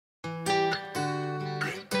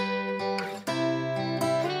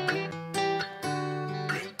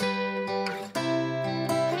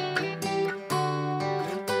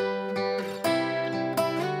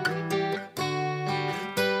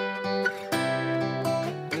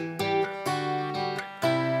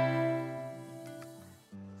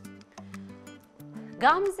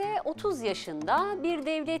Gamze 30 yaşında bir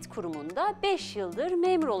devlet kurumunda 5 yıldır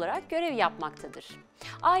memur olarak görev yapmaktadır.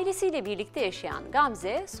 Ailesiyle birlikte yaşayan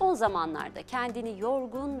Gamze son zamanlarda kendini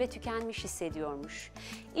yorgun ve tükenmiş hissediyormuş.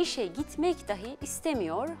 İşe gitmek dahi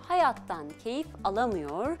istemiyor, hayattan keyif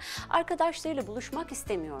alamıyor, arkadaşlarıyla buluşmak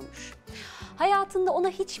istemiyormuş. Hayatında ona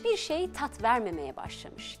hiçbir şey tat vermemeye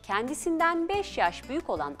başlamış. Kendisinden 5 yaş büyük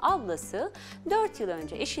olan ablası 4 yıl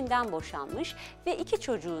önce eşinden boşanmış ve 2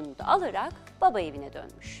 çocuğunu da alarak baba evine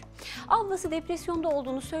dönmüş. Ablası depresyonda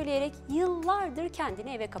olduğunu söyleyerek yıllardır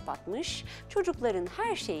kendini eve kapatmış, çocukların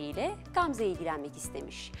her şeyiyle Gamze ilgilenmek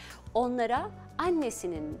istemiş. Onlara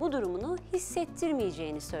annesinin bu durumunu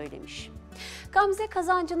hissettirmeyeceğini söylemiş. Gamze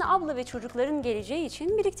kazancını abla ve çocukların geleceği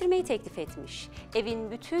için biriktirmeyi teklif etmiş.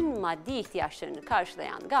 Evin bütün maddi ihtiyaçlarını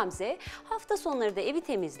karşılayan Gamze hafta sonları da evi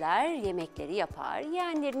temizler, yemekleri yapar,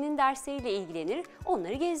 yeğenlerinin dersleriyle ilgilenir,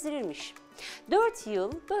 onları gezdirirmiş. 4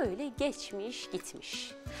 yıl böyle geçmiş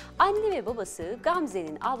gitmiş. Anne ve babası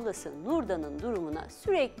Gamze'nin ablası Nurdan'ın durumuna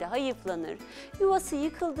sürekli hayıflanır, yuvası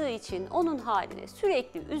yıkıldığı için onun haline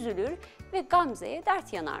sürekli üzülür ve Gamze'ye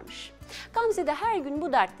dert yanarmış. Gamze de her gün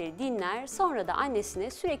bu dertleri dinler, sonra da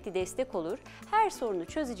annesine sürekli destek olur, her sorunu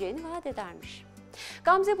çözeceğini vaat edermiş.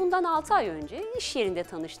 Gamze bundan 6 ay önce iş yerinde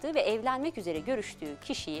tanıştığı ve evlenmek üzere görüştüğü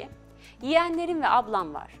kişiyi "Yeğenlerim ve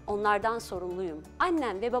ablam var, onlardan sorumluyum,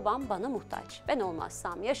 annem ve babam bana muhtaç, ben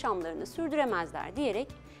olmazsam yaşamlarını sürdüremezler" diyerek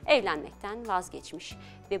evlenmekten vazgeçmiş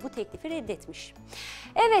ve bu teklifi reddetmiş.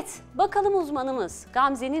 Evet, bakalım uzmanımız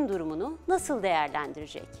Gamze'nin durumunu nasıl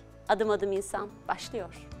değerlendirecek? Adım Adım İnsan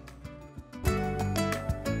başlıyor.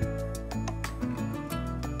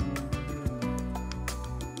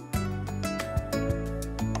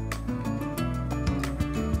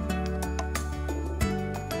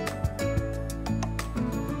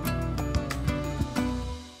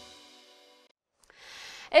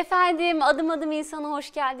 Efendim, Adım Adım İnsan'a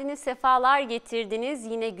hoş geldiniz, sefalar getirdiniz.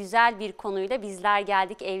 Yine güzel bir konuyla bizler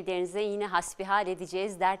geldik evlerinize. Yine hasbihal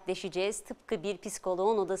edeceğiz, dertleşeceğiz. Tıpkı bir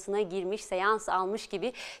psikoloğun odasına girmiş, seans almış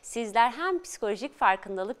gibi sizler hem psikolojik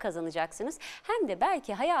farkındalık kazanacaksınız hem de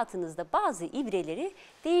belki hayatınızda bazı ibreleri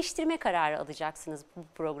değiştirme kararı alacaksınız bu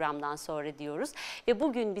programdan sonra diyoruz. Ve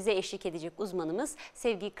bugün bize eşlik edecek uzmanımız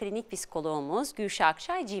sevgili klinik psikoloğumuz Gülşah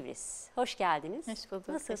Akçay, Civriz. Hoş geldiniz. Hoş bulduk.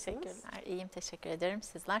 Nasılsınız? Teşekkürler. İyiyim, teşekkür ederim.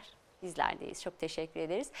 Sizler? Bizlerdeyiz. Çok teşekkür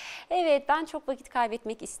ederiz. Evet, ben çok vakit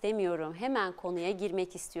kaybetmek istemiyorum. Hemen konuya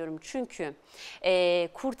girmek istiyorum. Çünkü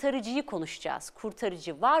kurtarıcıyı konuşacağız.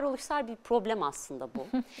 Kurtarıcı, varoluşsal bir problem aslında bu.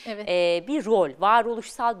 Evet. Bir rol,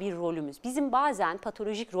 varoluşsal bir rolümüz. Bizim bazen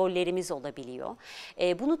patolojik rollerimiz olabiliyor.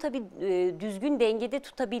 Bunu tabii düzgün dengede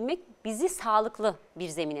tutabilmek bizi sağlıklı bir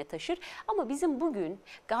zemine taşır. Ama bizim bugün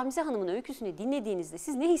Gamze Hanım'ın öyküsünü dinlediğinizde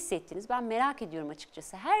siz ne hissettiniz? Ben merak ediyorum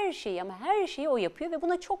açıkçası. Her şeyi ama her şeyi o yapıyor ve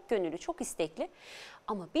buna çok gönüllü, çok istekli.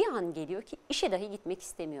 Ama bir an geliyor ki işe dahi gitmek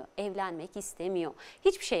istemiyor, evlenmek istemiyor,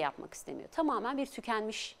 hiçbir şey yapmak istemiyor. Tamamen bir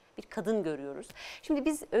tükenmiş bir kadın görüyoruz. Şimdi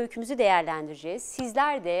biz öykümüzü değerlendireceğiz.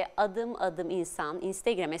 Sizler de Adım Adım İnsan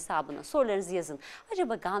Instagram hesabına sorularınızı yazın.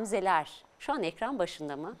 Acaba Gamzeler şu an ekran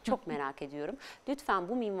başında mı? Çok merak ediyorum. Lütfen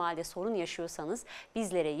bu minvalde sorun yaşıyorsanız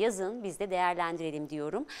bizlere yazın, biz de değerlendirelim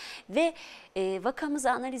diyorum. Ve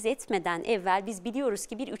vakamızı analiz etmeden evvel biz biliyoruz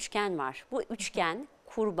ki bir üçgen var. Bu üçgen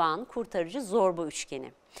kurban, kurtarıcı, zorba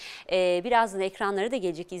üçgeni. Birazdan ekranlara da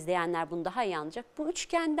gelecek, izleyenler bunu daha iyi anlayacak. Bu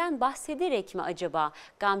üçgenden bahsederek mi acaba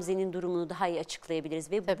Gamze'nin durumunu daha iyi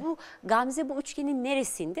açıklayabiliriz? Ve bu Gamze bu üçgenin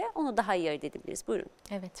neresinde onu daha iyi ayırt edebiliriz? Buyurun.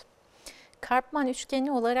 Evet. Karpman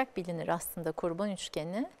üçgeni olarak bilinir aslında kurban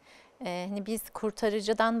üçgeni. Hani biz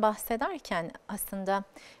kurtarıcıdan bahsederken aslında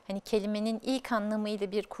hani kelimenin ilk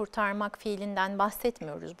anlamıyla bir kurtarmak fiilinden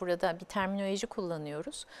bahsetmiyoruz. Burada bir terminoloji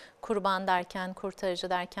kullanıyoruz. Kurban derken, kurtarıcı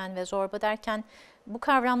derken ve zorba derken bu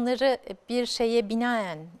kavramları bir şeye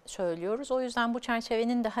binaen söylüyoruz. O yüzden bu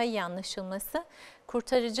çerçevenin daha iyi anlaşılması,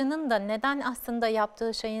 kurtarıcının da neden aslında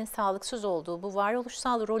yaptığı şeyin sağlıksız olduğu, bu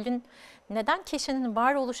varoluşsal rolün neden kişinin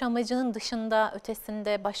varoluş amacının dışında,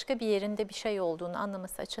 ötesinde, başka bir yerinde bir şey olduğunu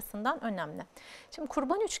anlaması açısından önemli. Şimdi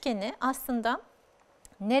kurban üçgeni aslında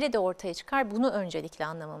nerede ortaya çıkar? Bunu öncelikle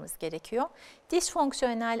anlamamız gerekiyor.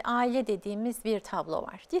 Disfonksiyonel aile dediğimiz bir tablo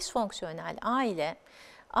var. Disfonksiyonel aile,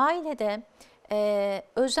 ailede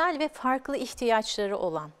özel ve farklı ihtiyaçları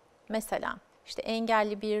olan, mesela işte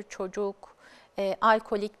engelli bir çocuk,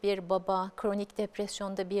 alkolik bir baba, kronik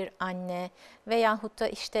depresyonda bir anne veyahut da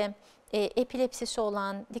işte epilepsisi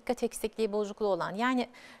olan, dikkat eksikliği bozukluğu olan, yani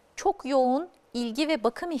çok yoğun ilgi ve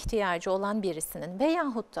bakım ihtiyacı olan birisinin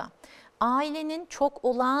veyahut da ailenin çok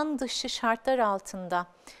olağan dışı şartlar altında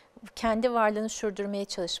kendi varlığını sürdürmeye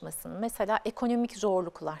çalışmasının, mesela ekonomik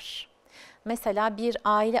zorluklar, Mesela bir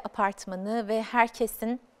aile apartmanı ve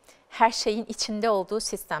herkesin her şeyin içinde olduğu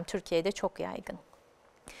sistem Türkiye'de çok yaygın.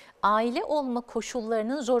 Aile olma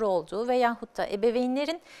koşullarının zor olduğu veyahut da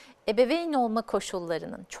ebeveynlerin ebeveyn olma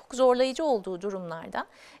koşullarının çok zorlayıcı olduğu durumlarda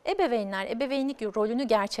ebeveynler ebeveynlik rolünü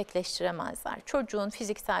gerçekleştiremezler. Çocuğun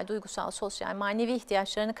fiziksel, duygusal, sosyal, manevi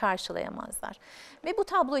ihtiyaçlarını karşılayamazlar. Ve bu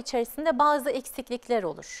tablo içerisinde bazı eksiklikler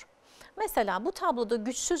olur. Mesela bu tabloda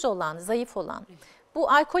güçsüz olan, zayıf olan,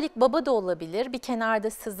 bu alkolik baba da olabilir, bir kenarda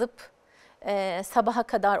sızıp sabaha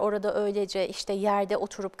kadar orada öylece işte yerde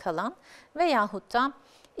oturup kalan veyahut da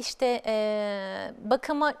işte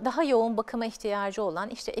bakıma, daha yoğun bakıma ihtiyacı olan,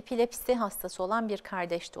 işte epilepsi hastası olan bir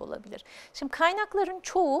kardeş de olabilir. Şimdi kaynakların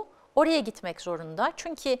çoğu oraya gitmek zorunda.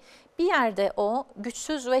 Çünkü bir yerde o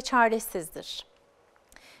güçsüz ve çaresizdir.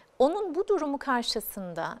 Onun bu durumu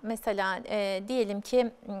karşısında mesela diyelim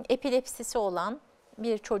ki epilepsisi olan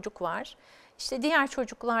bir çocuk var. İşte diğer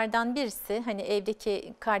çocuklardan birisi, hani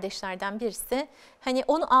evdeki kardeşlerden birisi hani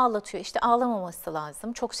onu ağlatıyor. İşte ağlamaması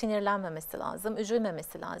lazım, çok sinirlenmemesi lazım,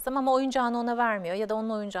 üzülmemesi lazım ama oyuncağını ona vermiyor ya da onun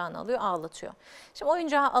oyuncağını alıyor, ağlatıyor. Şimdi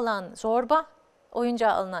oyuncağı alan zorba,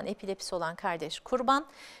 oyuncağı alınan epilepsi olan kardeş kurban.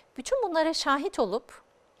 Bütün bunlara şahit olup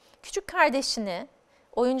küçük kardeşini,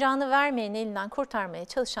 oyuncağını vermeyen elinden kurtarmaya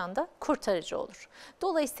çalışan da kurtarıcı olur.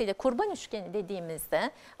 Dolayısıyla kurban üçgeni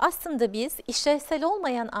dediğimizde aslında biz işlevsel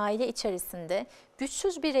olmayan aile içerisinde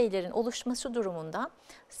güçsüz bireylerin oluşması durumunda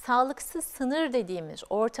sağlıksız sınır dediğimiz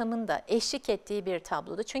ortamın da eşlik ettiği bir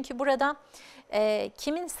tabloda. Çünkü burada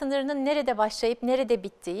kimin sınırının nerede başlayıp nerede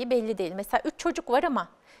bittiği belli değil. Mesela 3 çocuk var ama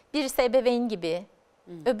birisi ebeveyn gibi,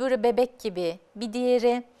 öbürü bebek gibi, bir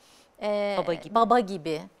diğeri baba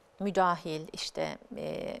gibi müdahil işte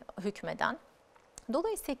hükmeden.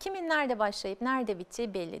 Dolayısıyla kimin nerede başlayıp nerede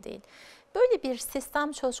bittiği belli değil. Böyle bir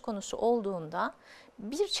sistem söz konusu olduğunda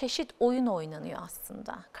bir çeşit oyun oynanıyor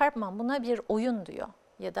aslında. Karpman buna bir oyun diyor.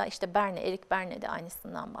 Ya da işte Eric Berne de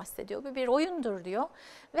aynısından bahsediyor. Bu bir oyundur diyor.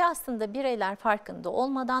 Ve aslında bireyler farkında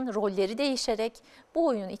olmadan rolleri değişerek bu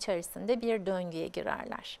oyun içerisinde bir döngüye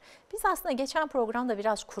girerler. Biz aslında geçen programda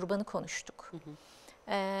biraz kurbanı konuştuk.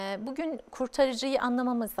 Bugün kurtarıcıyı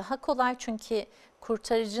anlamamız daha kolay çünkü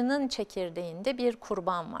kurtarıcının çekirdeğinde bir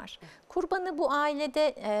kurban var. Kurbanı bu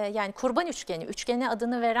ailede yani kurban üçgeni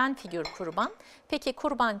adını veren figür kurban. Peki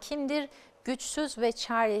kurban kimdir? Güçsüz ve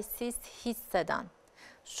çaresiz hisseden,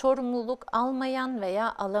 sorumluluk almayan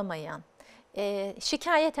veya alamayan,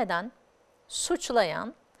 şikayet eden,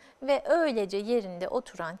 suçlayan ve öylece yerinde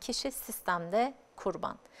oturan kişi sistemde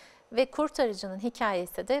kurban. Ve kurtarıcının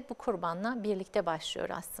hikayesi de bu kurbanla birlikte başlıyor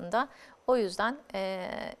aslında. O yüzden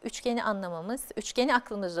üçgeni anlamamız, üçgeni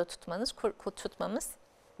aklımızda tutmamız,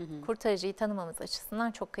 kurtarıcıyı tanımamız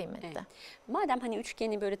açısından çok kıymetli. Evet. Madem hani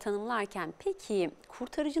üçgeni böyle tanımlarken peki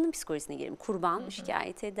kurtarıcının psikolojisine girelim. Kurban,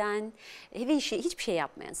 şikayet eden ve hiçbir şey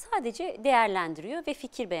yapmayan, sadece değerlendiriyor ve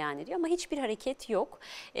fikir beyan ediyor ama hiçbir hareket yok.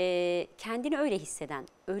 Kendini öyle hisseden,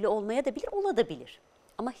 öyle olmaya da bilir, olabilir.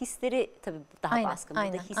 Ama hisleri tabii daha baskın.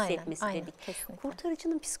 Burada hissetmesi dedik. Kesinlikle.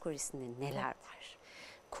 Kurtarıcının psikolojisinde neler var?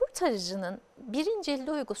 Kurtarıcının birincil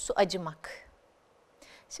duygusu acımak.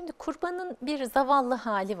 Şimdi kurbanın bir zavallı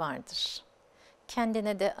hali vardır.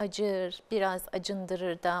 Kendine de acır, biraz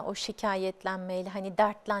acındırır da o şikayetlenmeyle hani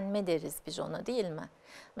dertlenme deriz biz ona, değil mi?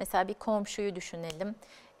 Mesela bir komşuyu düşünelim.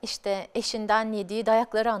 İşte eşinden yediği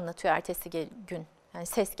dayakları anlatıyor ertesi gün. Yani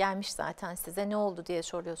ses gelmiş zaten size, ne oldu diye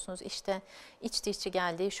soruyorsunuz. İşte içti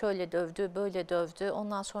geldi, şöyle dövdü, böyle dövdü.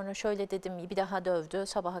 Ondan sonra şöyle dedim, bir daha dövdü,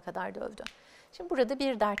 sabaha kadar dövdü. Şimdi burada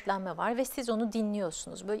bir dertlenme var ve siz onu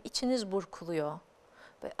dinliyorsunuz. Böyle içiniz burkuluyor.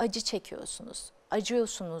 Böyle acı çekiyorsunuz,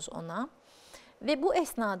 acıyorsunuz ona. Ve bu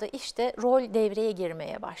esnada işte rol devreye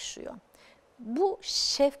girmeye başlıyor. Bu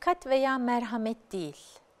şefkat veya merhamet değil,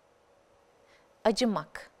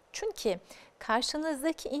 acımak. Çünkü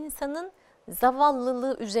karşınızdaki insanın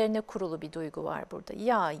zavallılığı üzerine kurulu bir duygu var burada.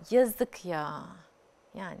 Ya yazık ya,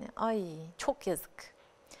 yani ay çok yazık.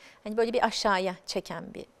 Hani böyle bir aşağıya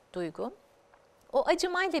çeken bir duygu. O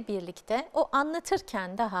acımayla birlikte o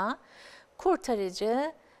anlatırken daha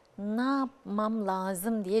kurtarıcı ne yapmam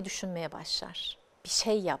lazım diye düşünmeye başlar. Bir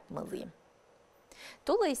şey yapmalıyım.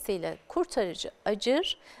 Dolayısıyla kurtarıcı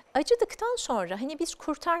acır. Acıdıktan sonra hani biz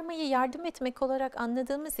kurtarmayı yardım etmek olarak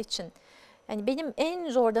anladığımız için, yani benim en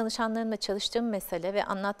zor danışanlarımla çalıştığım mesele ve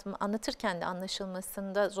anlatırken de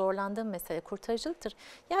anlaşılmasında zorlandığım mesele kurtarıcılıktır.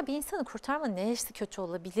 Ya bir insanı kurtarmanın neresi kötü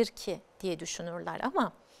olabilir ki diye düşünürler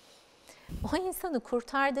ama o insanı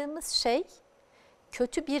kurtardığımız şey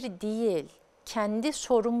kötü bir değil, kendi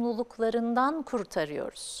sorumluluklarından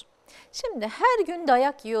kurtarıyoruz. Şimdi her gün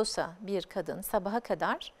dayak yiyorsa bir kadın sabaha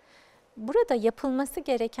kadar, burada yapılması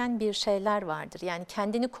gereken bir şeyler vardır. Yani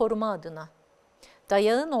kendini koruma adına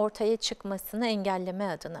dayağın ortaya çıkmasını engelleme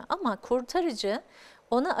adına. Ama kurtarıcı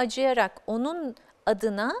ona acıyarak onun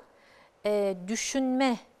adına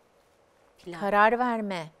düşünme, karar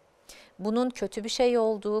verme, bunun kötü bir şey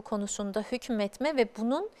olduğu konusunda hükmetme ve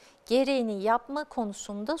bunun gereğini yapma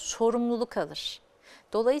konusunda sorumluluk alır.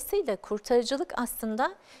 Dolayısıyla kurtarıcılık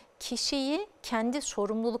aslında kişiyi kendi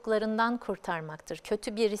sorumluluklarından kurtarmaktır.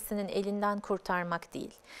 Kötü birisinin elinden kurtarmak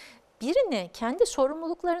değil. Birini kendi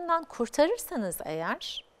sorumluluklarından kurtarırsanız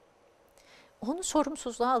eğer, onu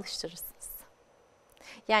sorumsuzluğa alıştırırsınız.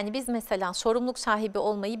 Yani biz mesela sorumluluk sahibi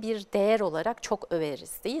olmayı bir değer olarak çok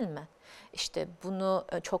överiz, değil mi? İşte bunu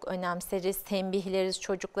çok önemseriz, tembihleriz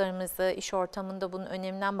çocuklarımızı, iş ortamında bunun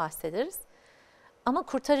öneminden bahsederiz. Ama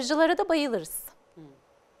kurtarıcılara da bayılırız.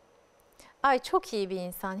 Ay çok iyi bir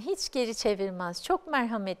insan, hiç geri çevirmez, çok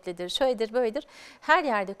merhametlidir, şöyledir, böyledir. Her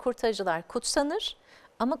yerde kurtarıcılar kutsanır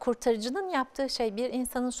ama kurtarıcının yaptığı şey bir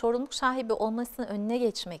insanın sorumluluk sahibi olmasının önüne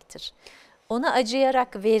geçmektir. Ona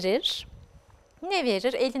acıyarak verir, ne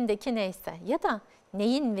verir? Elindeki neyse ya da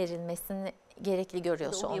neyin verilmesini gerekli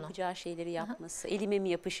görüyorsa onu. Yapacağı şeyleri yapması, elime mi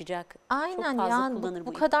yapışacak? Aynen, çok fazla yani kullanır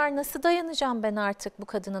bu kadar nasıl dayanacağım ben artık bu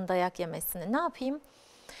kadının dayak yemesine? Ne yapayım?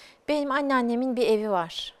 Benim anneannemin bir evi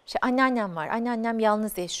var. Anneannem var. Anneannem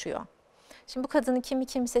yalnız yaşıyor. Şimdi bu kadının kimi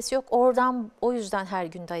kimsesi yok. Oradan o yüzden her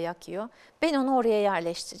gün dayak yiyor. Ben onu oraya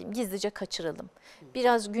yerleştireyim. Gizlice kaçıralım.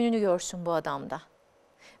 Biraz gününü görsün bu adamda.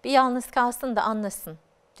 Bir yalnız kalsın da anlasın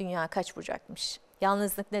dünya kaç bucakmış.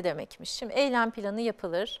 Yalnızlık ne demekmiş. Şimdi eylem planı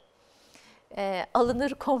yapılır.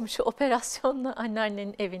 Alınır komşu operasyonla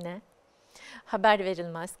anneannenin evine. Haber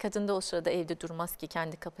verilmez. Kadın da o sırada evde durmaz ki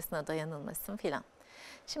kendi kapısına dayanılmasın filan.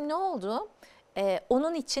 Şimdi ne oldu?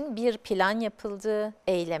 Onun için bir plan yapıldı,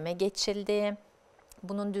 eyleme geçildi,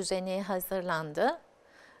 bunun düzeni hazırlandı.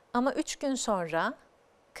 Ama 3 gün sonra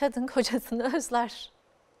kadın kocasını özler.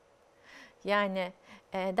 Yani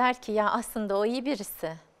der ki ya aslında o iyi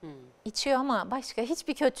birisi. İçiyor ama başka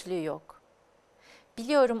hiçbir kötülüğü yok.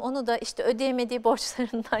 Biliyorum onu da işte ödeyemediği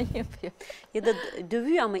borçlarından yapıyor. Ya da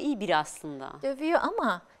dövüyor ama iyi biri aslında. Dövüyor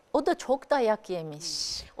ama o da çok dayak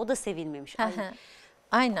yemiş. O da sevilmemiş.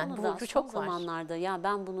 Aynen, bu çok zamanlarda ya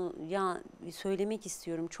ben bunu söylemek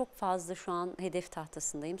istiyorum. Çok fazla şu an hedef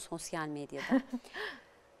tahtasındayım sosyal medyada.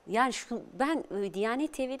 Yani ben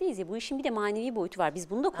Diyanet TV'deyiz ya, bu işin bir de manevi boyutu var. Biz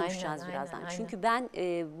bunu da konuşacağız birazdan. Aynen. Çünkü ben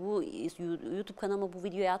bu YouTube kanalıma bu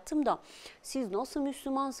videoyu attığımda siz nasıl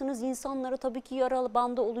Müslümansınız, insanlara tabii ki yaralı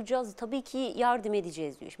bandı olacağız, tabii ki yardım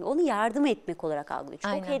edeceğiz diyor. Şimdi onu yardım etmek olarak algılıyor.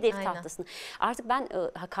 Çok hedef tahtasında. Artık ben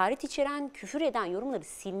hakaret içeren, küfür eden yorumları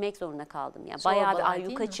silmek zorunda kaldım. Yani bayağı bir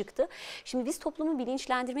ayyuka çıktı. Şimdi biz toplumu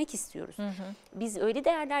bilinçlendirmek istiyoruz. Biz öyle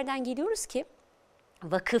değerlerden geliyoruz ki,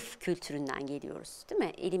 vakıf kültüründen geliyoruz, değil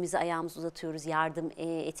mi? Elimizi ayağımızı uzatıyoruz, yardım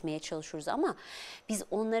etmeye çalışıyoruz ama biz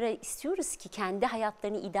onlara istiyoruz ki kendi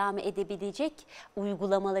hayatlarını idame edebilecek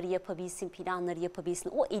uygulamaları yapabilsin, planları yapabilsin.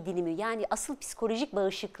 O edinimi, yani asıl psikolojik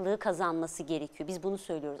bağışıklığı kazanması gerekiyor. Biz bunu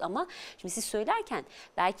söylüyoruz ama şimdi siz söylerken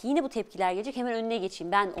belki yine bu tepkiler gelecek, hemen önüne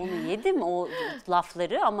geçeyim. Ben onu yedim o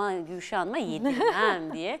lafları ama Gülşah Hanım'a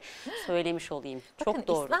yedirmem diye söylemiş olayım. Bakın, çok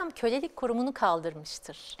doğru. İslam kölelik kurumunu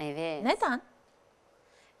kaldırmıştır. Evet. Neden?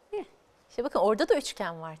 İşte bakın orada da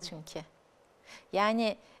üçgen var çünkü.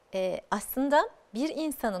 Yani aslında bir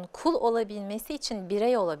insanın kul olabilmesi için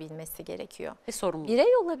birey olabilmesi gerekiyor.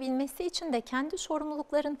 Birey olabilmesi için de kendi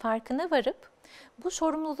sorumlulukların farkına varıp bu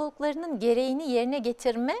sorumluluklarının gereğini yerine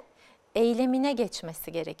getirme eylemine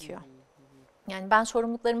geçmesi gerekiyor. Yani ben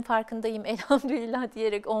sorumluluklarımın farkındayım elhamdülillah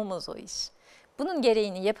diyerek olmaz o iş. Bunun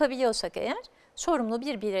gereğini yapabiliyorsak eğer sorumlu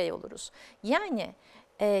bir birey oluruz. Yani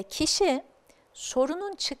kişi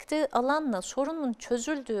sorunun çıktığı alanla sorunun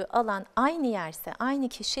çözüldüğü alan aynı yerse, aynı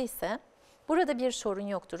kişi ise burada bir sorun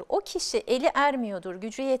yoktur. O kişi eli ermiyordur,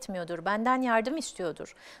 gücü yetmiyordur, benden yardım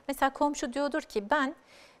istiyordur. Mesela komşu diyordur ki ben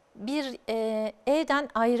bir evden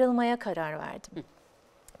ayrılmaya karar verdim.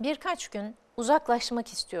 Birkaç gün uzaklaşmak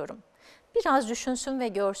istiyorum. Biraz düşünsün ve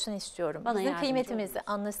görsün istiyorum. Bizim kıymetimizi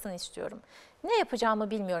anlasın istiyorum. Ne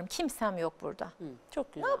yapacağımı bilmiyorum, kimsem yok burada.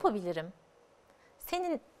 Çok güzel. Ne yapabilirim?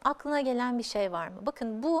 Senin aklına gelen bir şey var mı?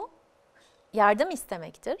 Bakın bu yardım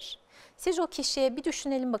istemektir. Siz o kişiye bir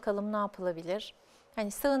düşünelim bakalım ne yapılabilir?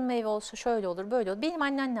 Hani sığınma evi olsa şöyle olur, böyle olur. Benim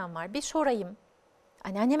anneannem var, bir sorayım.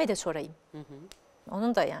 Anneanneme de sorayım.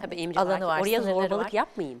 Onun da yani alanı var, oraya sınırları zorbalık var.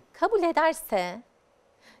 yapmayayım. Kabul ederse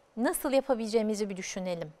nasıl yapabileceğimizi bir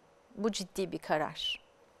düşünelim. Bu ciddi bir karar.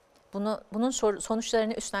 Bunun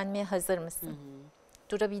sonuçlarını üstlenmeye hazır mısın?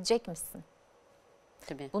 Durabilecek misin?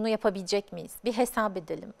 Tabii. Bunu yapabilecek miyiz? Bir hesap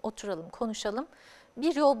edelim, oturalım, konuşalım.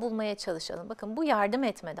 Bir yol bulmaya çalışalım. Bakın bu yardım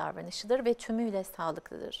etme davranışıdır ve tümüyle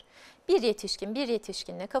sağlıklıdır. Bir yetişkin bir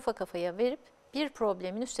yetişkinle kafa kafaya verip bir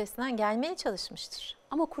problemin üstesinden gelmeye çalışmıştır.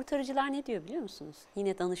 Ama kurtarıcılar ne diyor biliyor musunuz?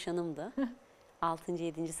 Yine danışanımdı. 6.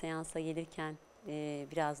 7. seansa gelirken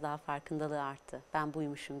biraz daha farkındalığı arttı. Ben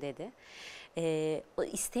buymuşum dedi. O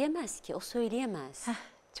isteyemez ki, o söyleyemez.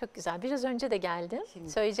 Çok güzel. Biraz önce de geldi.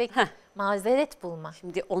 Söyleyecek mazeret bulma.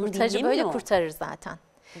 Şimdi onu Kurtarıcı böyle kurtarır zaten.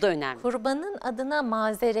 Bu da önemli. Kurbanın adına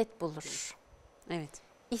mazeret bulur. Evet.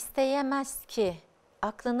 İsteyemez ki,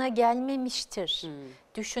 aklına gelmemiştir,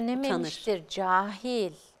 düşünememiştir, utanır,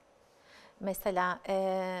 cahil. Mesela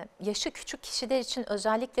yaşı küçük kişiler için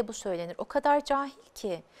özellikle bu söylenir. O kadar cahil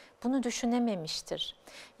ki bunu düşünememiştir.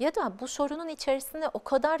 Ya da bu sorunun içerisinde o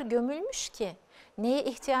kadar gömülmüş ki neye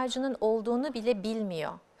ihtiyacının olduğunu bile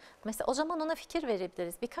bilmiyor. Mesela o zaman ona fikir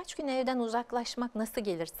verebiliriz. Birkaç gün evden uzaklaşmak nasıl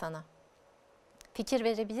gelir sana? Fikir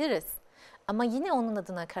verebiliriz. Ama yine onun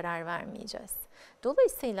adına karar vermeyeceğiz.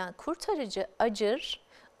 Dolayısıyla kurtarıcı acır,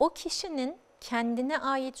 o kişinin kendine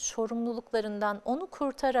ait sorumluluklarından onu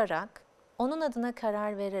kurtararak, onun adına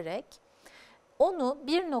karar vererek onu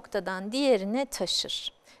bir noktadan diğerine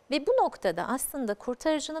taşır. Ve bu noktada aslında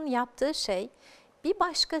kurtarıcının yaptığı şey bir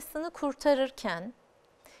başkasını kurtarırken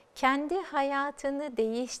kendi hayatını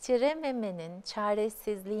değiştirememenin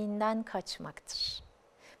çaresizliğinden kaçmaktır.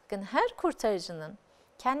 Bakın her kurtarıcının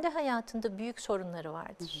kendi hayatında büyük sorunları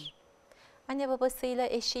vardır. Anne babasıyla,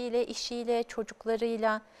 eşiyle, işiyle,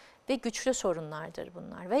 çocuklarıyla ve güçlü sorunlardır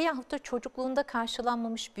bunlar. Veyahut da çocukluğunda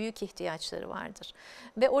karşılanmamış büyük ihtiyaçları vardır.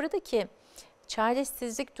 Ve oradaki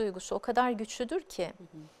çaresizlik duygusu o kadar güçlüdür ki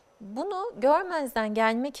bunu görmezden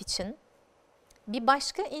gelmek için bir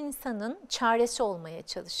başka insanın çaresi olmaya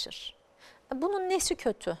çalışır. Bunun nesi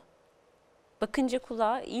kötü? Bakınca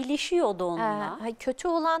kulağa iyileşiyor o da onunla. Kötü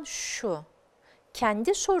olan şu,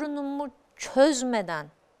 kendi sorunumu çözmeden,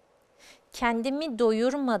 kendimi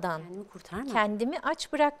doyurmadan, kendimi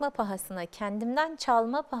aç bırakma pahasına, kendimden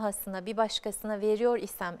çalma pahasına bir başkasına veriyor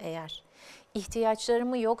isem eğer,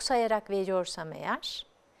 ihtiyaçlarımı yok sayarak veriyorsam eğer,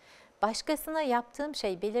 başkasına yaptığım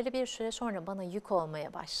şey belirli bir süre sonra bana yük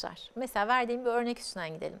olmaya başlar. Mesela verdiğim bir örnek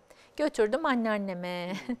üstünden gidelim. Götürdüm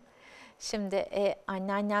anneanneme. Şimdi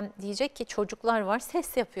anneannem diyecek ki çocuklar var,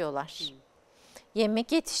 ses yapıyorlar.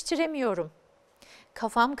 Yemek yetiştiremiyorum.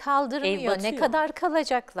 Kafam kaldırmıyor. Ne kadar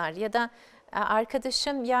kalacaklar? Ya da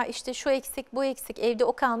arkadaşım ya işte şu eksik, bu eksik, evde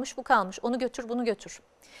o kalmış, bu kalmış. Onu götür, bunu götür.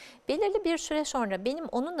 Belirli bir süre sonra benim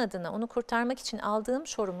onun adına, onu kurtarmak için aldığım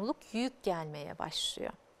sorumluluk yük gelmeye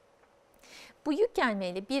başlıyor. Bu yük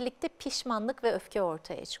gelmeyle birlikte pişmanlık ve öfke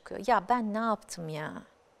ortaya çıkıyor. Ya ben ne yaptım ya?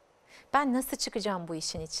 Ben nasıl çıkacağım bu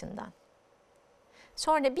işin içinden?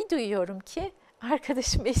 Sonra bir duyuyorum ki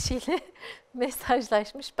arkadaşım eşiyle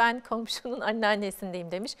mesajlaşmış. Ben komşunun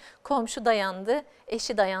anneannesindeyim demiş. Komşu dayandı,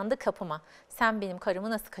 eşi dayandı kapıma. Sen benim karımı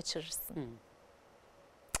nasıl kaçırırsın?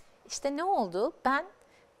 İşte ne oldu? Ben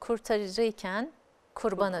kurtarıcıyken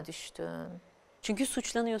kurbana düştüm. Çünkü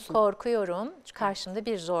suçlanıyorsun. Korkuyorum. Karşımda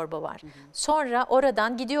bir zorba var. Sonra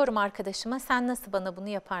oradan gidiyorum arkadaşıma. Sen nasıl bana bunu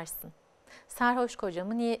yaparsın? Sarhoş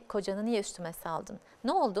kocanı niye üstüme saldın?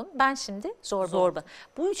 Ne oldum? Ben şimdi zorba.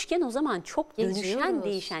 Bu üçgen o zaman çok dönüşen,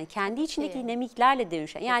 değişen, kendi içindeki dinamiklerle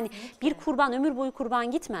dönüşen. Yani bir kurban ömür boyu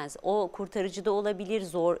kurban gitmez. O kurtarıcı da olabilir,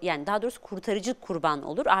 yani daha doğrusu kurtarıcı kurban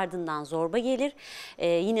olur. Ardından zorba gelir.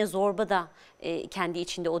 Yine zorba da kendi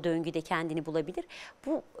içinde o döngüde kendini bulabilir.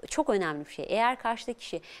 Bu çok önemli bir şey. Eğer karşıdaki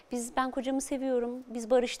kişi ben kocamı seviyorum, biz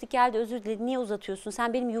barıştık, geldi özür diledi, niye uzatıyorsun?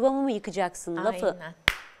 Sen benim yuvamı mı yıkacaksın lafı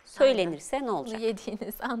söylenirse ne olacak? Bunu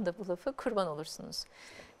yediğiniz anda bu lafı kurban olursunuz.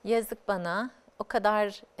 Yazık bana, o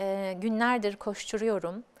kadar günlerdir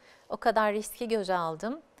koşturuyorum, o kadar riski göze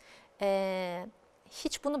aldım.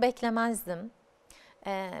 Hiç bunu beklemezdim.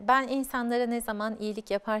 Ben insanlara ne zaman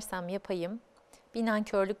iyilik yaparsam yapayım bir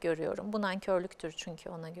nankörlük görüyorum. Bu nankörlüktür çünkü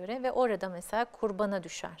ona göre ve orada mesela kurbana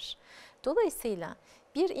düşer. Dolayısıyla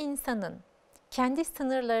bir insanın kendi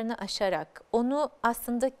sınırlarını aşarak, onu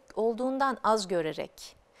aslında olduğundan az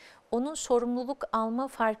görerek, onun sorumluluk alma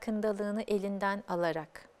farkındalığını elinden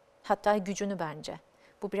alarak, hatta gücünü bence,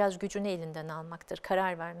 bu biraz gücünü elinden almaktır,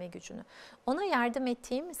 karar verme gücünü. Ona yardım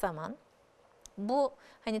ettiğim zaman bu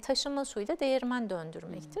hani taşınma suyla değirmen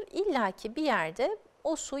döndürmektir. İlla ki bir yerde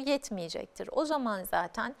o su yetmeyecektir. O zaman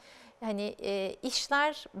zaten hani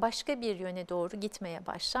işler başka bir yöne doğru gitmeye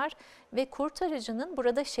başlar ve kurtarıcının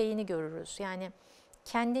burada şeyini görürüz. Yani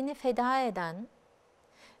kendini feda eden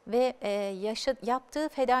ve yaptığı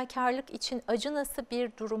fedakarlık için acınası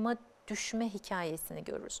bir duruma düşme hikayesini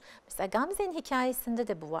görürüz. Mesela Gamze'nin hikayesinde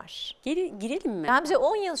de bu var. Girelim mi? Gamze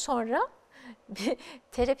 10 yıl sonra bir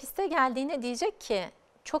terapiste geldiğine diyecek ki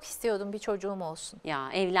çok istiyordum bir çocuğum olsun. Ya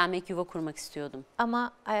evlenmek, yuva kurmak istiyordum.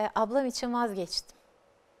 Ama ablam için vazgeçtim.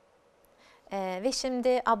 Ve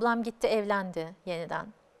şimdi ablam gitti, evlendi yeniden.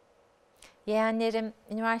 Yeğenlerim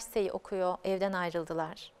üniversiteyi okuyor, evden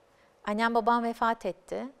ayrıldılar. Annem babam vefat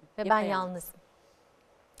etti ve ben yalnızım.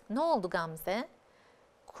 Ne oldu Gamze?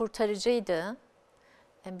 Kurtarıcıydı.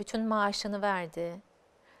 Bütün maaşını verdi.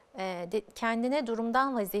 Kendine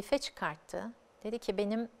durumdan vazife çıkarttı. Dedi ki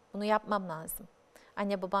benim bunu yapmam lazım.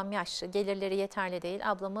 Anne babam yaşlı, gelirleri yeterli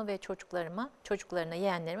değil. Ablamı ve çocuklarına,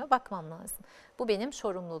 yeğenlerime bakmam lazım. Bu benim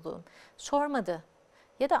sorumluluğum. Sormadı.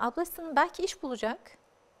 Ya da ablasının belki iş bulacak.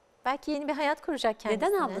 Belki yeni bir hayat kuracak kendisine.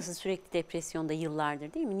 Neden ablası sürekli depresyonda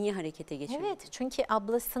yıllardır, değil mi? Niye harekete geçmedi? Evet, çünkü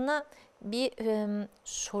ablasına bir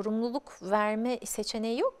sorumluluk verme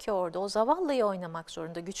seçeneği yok ki orada. O zavallıyı oynamak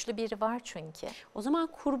zorunda. Güçlü biri var çünkü. O zaman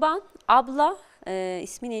kurban, abla,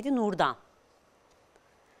 ismi neydi? Nurdan.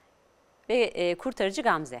 Ve kurtarıcı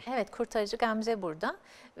Gamze. Evet, kurtarıcı Gamze burada.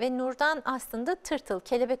 Ve Nurdan aslında tırtıl,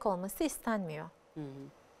 kelebek olması istenmiyor.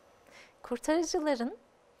 Kurtarıcıların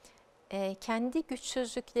kendi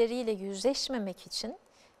güçsüzlükleriyle yüzleşmemek için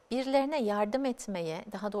birilerine yardım etmeye,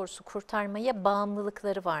 daha doğrusu kurtarmaya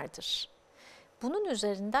bağımlılıkları vardır. Bunun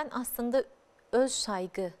üzerinden aslında öz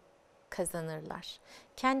saygı kazanırlar.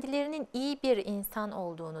 Kendilerinin iyi bir insan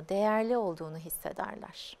olduğunu, değerli olduğunu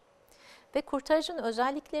hissederler. Ve kurtarıcının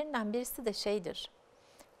özelliklerinden birisi de şeydir,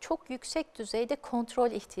 çok yüksek düzeyde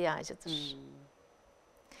kontrol ihtiyacıdır.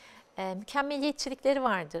 Mükemmeliyetçilikleri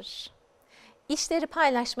vardır. İşleri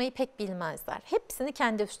paylaşmayı pek bilmezler. Hepsini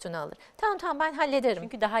kendi üstüne alır. Tamam ben hallederim.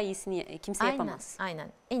 Çünkü daha iyisini kimse yapamaz.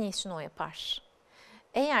 Aynen. En iyisini o yapar.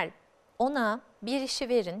 Eğer ona bir işi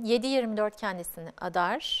verin, 7/24 kendisini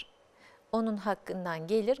adar, onun hakkından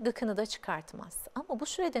gelir, gıkını da çıkartmaz. Ama bu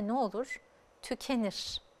sürede ne olur?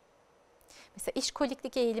 Tükenir. Mesela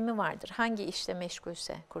işkoliklik eğilimi vardır. Hangi işle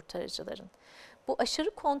meşgulse kurtarıcıların. Bu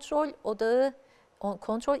aşırı kontrol odağı,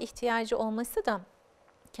 kontrol ihtiyacı olması da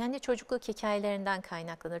kendi çocukluk hikayelerinden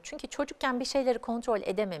kaynaklanır. Çünkü çocukken bir şeyleri kontrol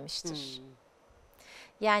edememiştir.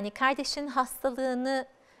 Yani kardeşinin hastalığını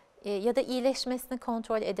ya da iyileşmesini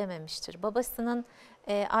kontrol edememiştir. Babasının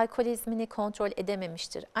alkolizmini kontrol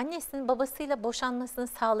edememiştir. Annesinin babasıyla boşanmasını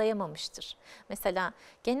sağlayamamıştır. Mesela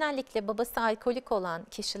genellikle babası alkolik olan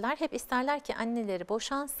kişiler hep isterler ki anneleri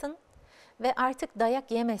boşansın ve artık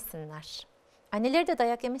dayak yemesinler. Anneleri de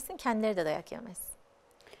dayak yemesin, kendileri de dayak yemesin.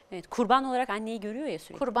 Evet, kurban olarak anneyi görüyor ya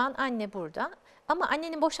sürekli. Kurban anne burada. Ama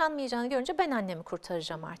annenin boşanmayacağını görünce ben annemi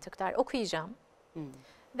kurtaracağım artık der. Okuyacağım.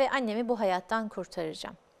 Ve annemi bu hayattan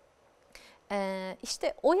kurtaracağım.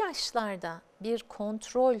 İşte o yaşlarda bir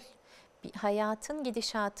kontrol, bir hayatın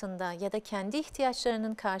gidişatında ya da kendi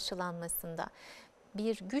ihtiyaçlarının karşılanmasında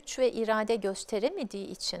bir güç ve irade gösteremediği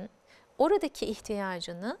için oradaki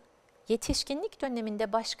ihtiyacını yetişkinlik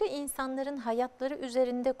döneminde başka insanların hayatları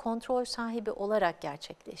üzerinde kontrol sahibi olarak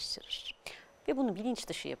gerçekleştirir. Ve bunu bilinç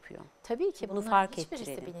dışı yapıyor. Tabii ki bunu fark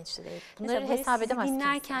hiçbirisi ettirelim. bilinçli değil. Bunları Mesela hesap edemez kimse.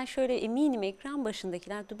 dinlerken şöyle eminim ekran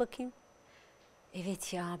başındakiler dur bakayım.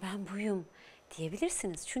 Evet ya ben buyum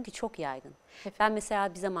diyebilirsiniz. Çünkü çok yaygın. Evet. Ben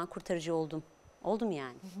mesela bir zaman kurtarıcı oldum. Oldum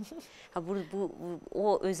yani.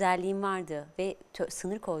 O özelliğim vardı ve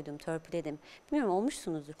sınır koydum, törpüledim. Bilmiyorum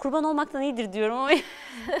olmuşsunuzdur. Kurban olmaktan iyidir diyorum ama.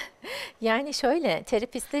 Yani şöyle,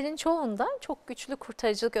 terapistlerin çoğunda çok güçlü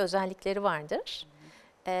kurtarıcılık özellikleri vardır.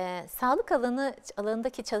 Sağlık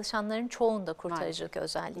alanındaki çalışanların çoğunda kurtarıcılık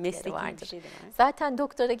özellikleri Mesleki vardır. Bir şey de var. Zaten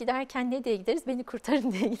doktora giderken ne diye gideriz? Beni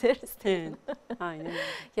kurtarın diye gideriz. Evet, aynen.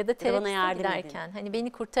 Ya da bana terapiste yardım giderken edin. hani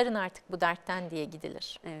beni kurtarın artık bu dertten diye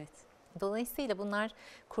gidilir. Evet. Dolayısıyla bunlar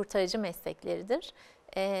kurtarıcı meslekleridir.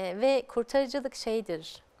 Ve kurtarıcılık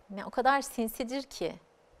şeydir, yani o kadar sinsidir ki.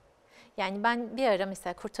 Yani ben bir ara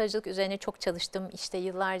mesela kurtarıcılık üzerine çok çalıştım. İşte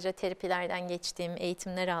yıllarca terapilerden geçtiğim,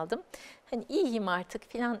 eğitimler aldım. Hani iyiyim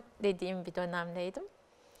artık falan dediğim bir dönemdeydim.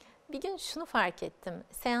 Bir gün şunu fark ettim.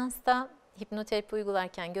 Seansta hipnoterapi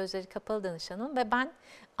uygularken gözleri kapalı danışanım ve ben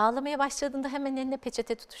ağlamaya başladığında hemen eline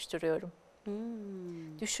peçete tutuşturuyorum.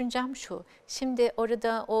 Düşüncem şu, şimdi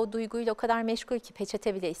orada o duyguyla o kadar meşgul ki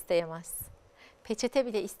peçete bile isteyemez. Peçete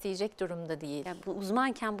bile isteyecek durumda değil. Yani bu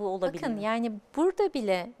uzmanken bu olabilir. Bakın yani burada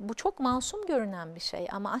bile bu çok masum görünen bir şey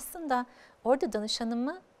ama aslında orada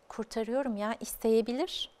danışanımı kurtarıyorum ya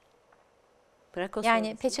isteyebilir. Bırak o Yani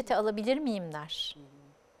söylesin. peçete alabilir miyim der.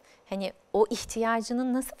 Hani o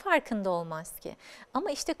ihtiyacının nasıl farkında olmaz ki?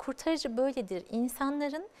 Ama işte kurtarıcı böyledir.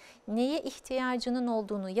 İnsanların neye ihtiyacının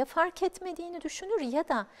olduğunu ya fark etmediğini düşünür ya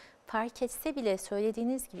da fark etse bile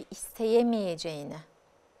söylediğiniz gibi isteyemeyeceğini.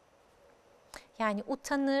 Yani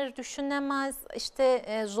utanır, düşünemez, işte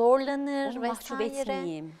zorlanır Onu mahcup vesaire.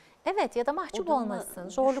 etmeyeyim. Evet, ya da mahcup duruma olmasın,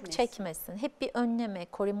 zorluk düşmesin. çekmesin. Hep bir önleme,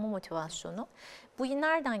 koruma motivasyonu. Bu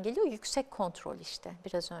nereden geliyor? Yüksek kontrol işte,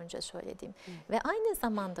 biraz önce söylediğim. Ve aynı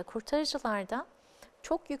zamanda kurtarıcılarda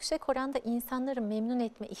çok yüksek oranda insanları memnun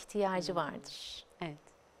etme ihtiyacı vardır. Evet.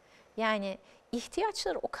 Yani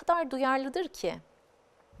ihtiyaçları o kadar duyarlıdır ki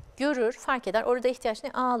görür, fark eder, orada ihtiyaç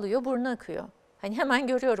ne? Ağlıyor, burnu akıyor. Hani hemen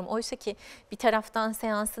görüyorum. Oysa ki bir taraftan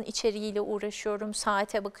seansın içeriğiyle uğraşıyorum,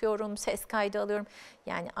 saate bakıyorum, ses kaydı alıyorum.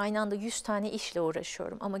 Yani aynı anda 100 tane işle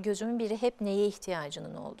uğraşıyorum. Ama gözümün biri hep neye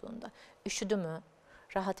ihtiyacının olduğunda. Üşüdü mü?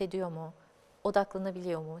 Rahat ediyor mu?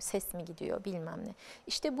 Odaklanabiliyor mu? Ses mi gidiyor? Bilmem ne.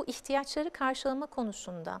 İşte bu ihtiyaçları karşılama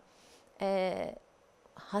konusunda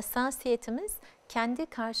hassasiyetimiz kendi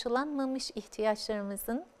karşılanmamış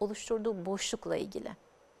ihtiyaçlarımızın oluşturduğu boşlukla ilgili.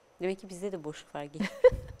 Demek ki bizde de boşluk var.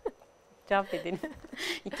 İtiraf edelim.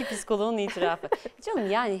 İki psikoloğun itirafı.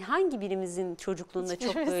 Canım yani hangi birimizin çocukluğunda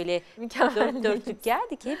çok böyle dört dörtlük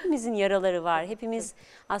geldi ki? Hepimizin yaraları var. Hepimiz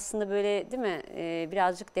aslında böyle değil mi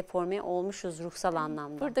birazcık deforme olmuşuz ruhsal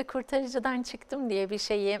anlamda. Burada kurtarıcıdan çıktım diye bir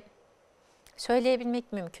şeyi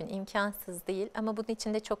söyleyebilmek mümkün, imkansız değil ama bunun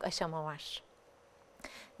içinde çok aşama var.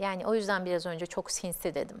 Yani o yüzden biraz önce çok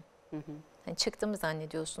sinsi dedim. Yani çıktığımı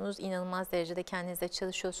zannediyorsunuz, inanılmaz derecede kendinize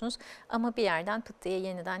çalışıyorsunuz ama bir yerden pıt diye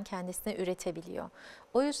yeniden kendisini üretebiliyor.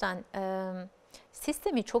 O yüzden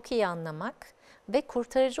sistemi çok iyi anlamak ve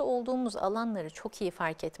kurtarıcı olduğumuz alanları çok iyi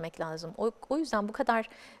fark etmek lazım. O yüzden bu kadar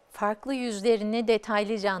farklı yüzlerini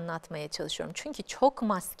detaylıca anlatmaya çalışıyorum. Çünkü çok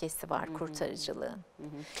maskesi var kurtarıcılığın.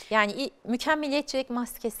 Yani mükemmeliyetçilik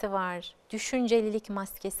maskesi var, düşüncelilik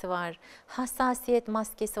maskesi var, hassasiyet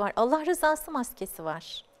maskesi var, Allah rızası maskesi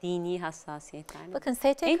var. Dini hassasiyetler. Bakın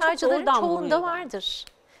STK'cıların çoğunda vardır.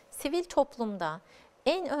 Sivil toplumda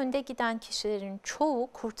en önde giden kişilerin çoğu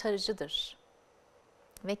kurtarıcıdır.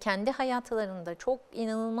 Ve kendi hayatlarında çok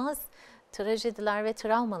inanılmaz trajediler ve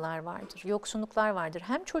travmalar vardır, yoksunluklar vardır.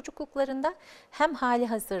 Hem çocukluklarında hem hali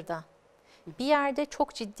hazırda. Bir yerde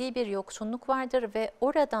çok ciddi bir yoksunluk vardır ve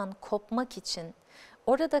oradan kopmak için,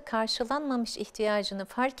 orada karşılanmamış ihtiyacını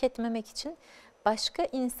fark etmemek için başka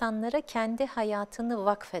insanlara kendi hayatını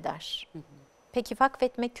vakfeder. Peki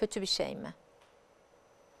vakfetmek kötü bir şey mi?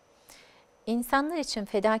 İnsanlar için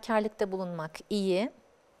fedakarlıkta bulunmak iyi.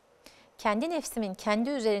 Kendi nefsimin kendi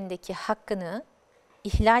üzerindeki hakkını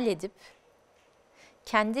ihlal edip,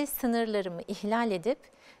 kendi sınırlarımı ihlal edip,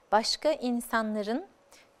 başka insanların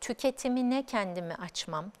tüketimine kendimi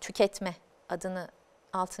açmam, tüketme adını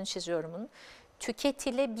altını çiziyorum bunun,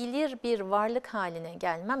 tüketilebilir bir varlık haline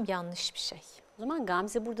gelmem yanlış bir şey. O zaman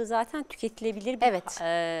Gamze burada zaten tüketilebilir bir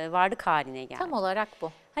varlık haline geldi. Tam olarak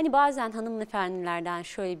bu. Hani bazen hanımefendilerden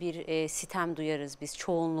şöyle bir sitem duyarız biz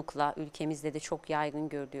çoğunlukla, ülkemizde de çok yaygın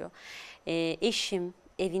görülüyor. Eşim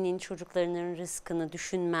evinin çocuklarının rızkını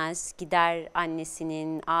düşünmez, gider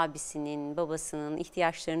annesinin, abisinin, babasının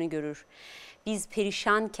ihtiyaçlarını görür. Biz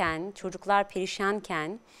perişanken, çocuklar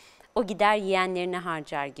perişanken o gider yeğenlerine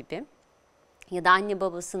harcar gibi. Ya da anne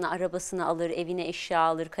babasını, arabasını alır, evine eşya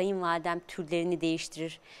alır, kayınvalidem türlerini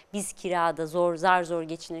değiştirir. Biz kirada zar zor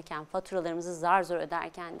geçinirken, faturalarımızı zar zor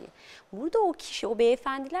öderken diye. Burada o kişi, o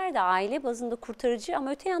beyefendiler de aile bazında kurtarıcı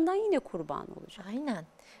ama öte yandan yine kurban olacak. Aynen.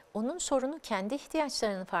 Onun sorunu kendi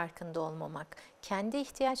ihtiyaçlarının farkında olmamak. Kendi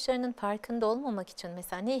ihtiyaçlarının farkında olmamak için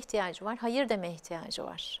mesela ne ihtiyacı var? Hayır deme ihtiyacı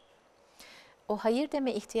var. O hayır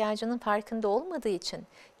deme ihtiyacının farkında olmadığı için,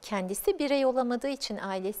 kendisi birey olamadığı için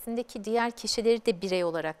ailesindeki diğer kişileri de birey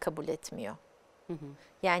olarak kabul etmiyor.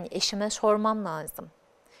 Yani eşime sormam lazım.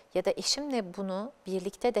 Ya da eşimle bunu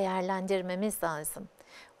birlikte değerlendirmemiz lazım.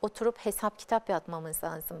 Oturup hesap kitap yapmamız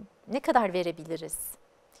lazım. Ne kadar verebiliriz?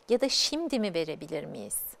 Ya da şimdi mi verebilir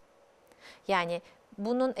miyiz? Yani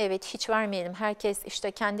bunun evet hiç vermeyelim, herkes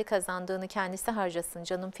işte kendi kazandığını kendisi harcasın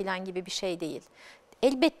canım filan gibi bir şey değil.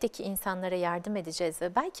 Elbette ki insanlara yardım edeceğiz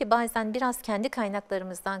ve belki bazen biraz kendi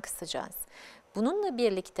kaynaklarımızdan kısacağız. Bununla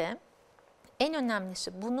birlikte en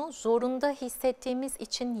önemlisi bunu zorunda hissettiğimiz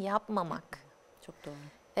için yapmamak. Çok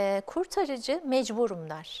doğru. Kurtarıcı mecburum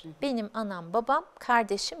der. Benim anam, babam,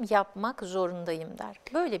 kardeşim yapmak zorundayım der.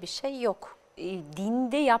 Böyle bir şey yok.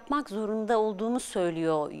 Dinde yapmak zorunda olduğunu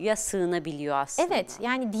söylüyor ya sığınabiliyor aslında. Evet,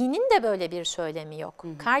 yani dinin de böyle bir söylemi yok.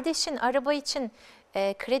 Kardeşin araba için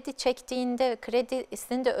kredi çektiğinde,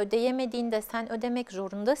 kredisini de ödeyemediğinde sen ödemek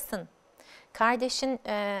zorundasın. Kardeşin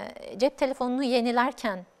cep telefonunu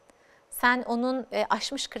yenilerken sen onun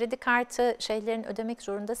aşmış kredi kartı şeylerini ödemek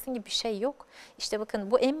zorundasın gibi bir şey yok. İşte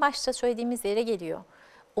bakın bu en başta söylediğimiz yere geliyor.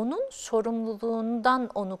 Onun sorumluluğundan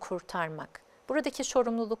onu kurtarmak. Buradaki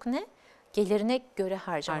sorumluluk ne? Gelirine göre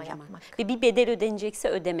harcama yapmak. Ve bir bedel ödenecekse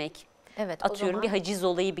ödemek. Evet, Atıyorum bir haciz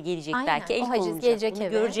olayı bir gelecek, aynen, belki el o haciz konulacak, gelecek bunu eve.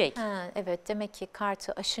 görecek. Ha, evet, demek ki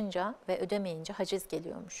kartı aşınca ve ödemeyince haciz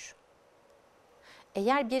geliyormuş.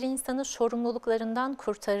 Eğer bir insanı sorumluluklarından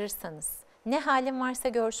kurtarırsanız, ne halin varsa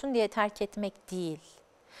görsün diye terk etmek değil.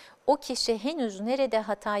 O kişi henüz nerede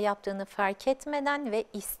hata yaptığını fark etmeden ve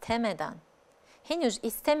istemeden, henüz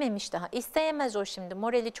istememiş daha, isteyemez o şimdi,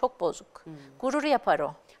 morali çok bozuk, gurur yapar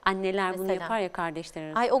o. Anneler Mesela, bunu yapar ya kardeşler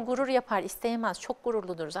arasında. Ay o gurur yapar, isteyemez, çok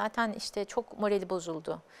gururludur. Zaten işte çok morali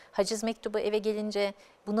bozuldu. Haciz mektubu eve gelince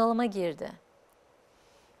bunalıma girdi.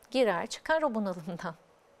 Girer, çıkar o bunalımdan.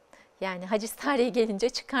 Yani haciz tarihi gelince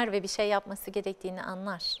çıkar ve bir şey yapması gerektiğini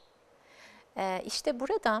anlar. İşte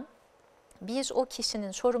burada biz o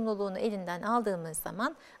kişinin sorumluluğunu elinden aldığımız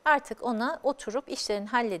zaman artık ona oturup işlerin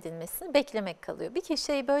halledilmesini beklemek kalıyor. Bir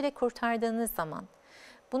kişiyi böyle kurtardığınız zaman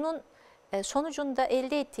bunun sonucunda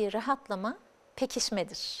elde ettiği rahatlama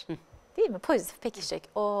pekişmedir. Değil mi? Pozitif pekişecek.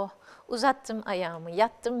 Oh, uzattım ayağımı,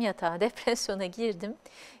 yattım yatağa, depresyona girdim.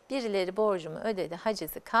 Birileri borcumu ödedi,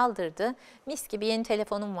 hacizi kaldırdı. Mis gibi yeni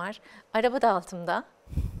telefonum var. Araba da altımda.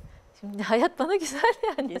 Şimdi hayat bana güzel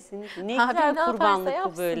yani. Kesinlikle. Ne güzel kurbanlık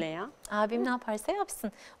bu böyle ya. Abim ne yaparsa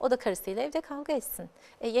yapsın. O da karısıyla evde kavga etsin.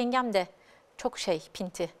 Yengem de çok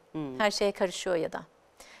pinti. Her şeye karışıyor ya da.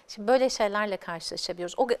 Şimdi böyle şeylerle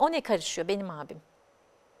karşılaşabiliyoruz. O ne karışıyor? Benim abim.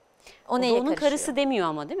 O neye da onun karışıyor? karısı demiyor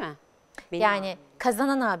ama değil mi? Benim yani abim.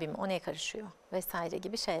 Kazanan abim o neye karışıyor vesaire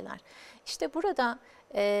gibi şeyler. İşte burada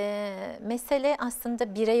mesele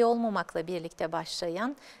aslında birey olmamakla birlikte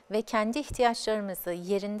başlayan ve kendi ihtiyaçlarımızı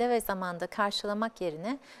yerinde ve zamanda karşılamak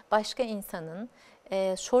yerine başka insanın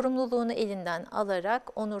sorumluluğunu elinden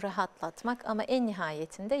alarak onu rahatlatmak ama en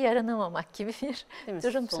nihayetinde yaranamamak gibi bir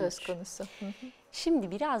durum söz konusu.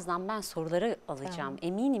 Şimdi birazdan ben soruları alacağım. Tamam.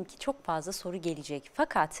 Eminim ki çok fazla soru gelecek.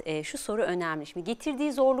 Fakat şu soru önemli. Şimdi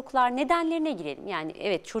getirdiği zorluklar, nedenlerine girelim. Yani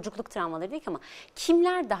evet, çocukluk travmaları dedik ama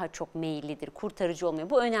kimler daha çok meyillidir kurtarıcı olmaya?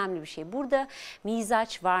 Bu önemli bir şey. Burada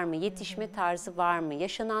mizaç var mı? Yetişme tarzı var mı?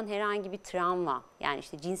 Yaşanan herhangi bir travma, yani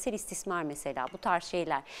işte cinsel istismar mesela, bu tarz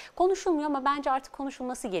şeyler konuşulmuyor ama bence artık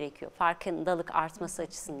konuşulması gerekiyor. Farkındalık artması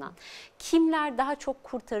açısından. Kimler daha çok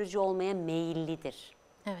kurtarıcı olmaya meyillidir?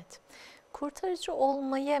 Evet. Kurtarıcı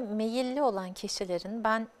olmaya meyilli olan kişilerin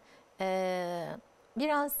ben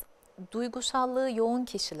biraz duygusallığı yoğun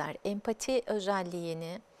kişiler, empati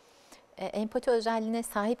özelliğine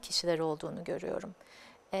sahip kişiler olduğunu görüyorum.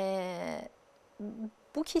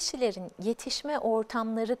 Bu kişilerin yetişme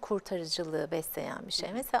ortamları kurtarıcılığı besleyen bir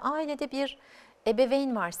şey. Mesela ailede bir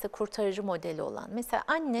ebeveyn varsa kurtarıcı modeli olan, mesela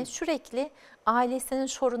anne sürekli ailesinin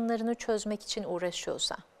sorunlarını çözmek için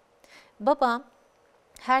uğraşıyorsa, baba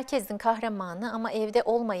herkesin kahramanı ama evde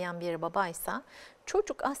olmayan bir babaysa,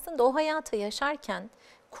 çocuk aslında o hayatı yaşarken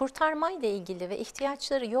kurtarmayla ilgili ve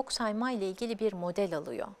ihtiyaçları yok saymayla ilgili bir model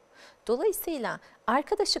alıyor. Dolayısıyla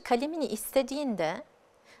arkadaşı kalemini istediğinde,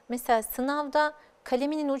 mesela sınavda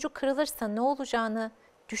kaleminin ucu kırılırsa ne olacağını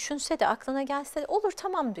düşünse de, aklına gelse de olur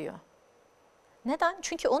tamam diyor. Neden?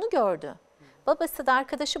 Çünkü onu gördü. Babası da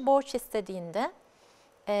arkadaşı borç istediğinde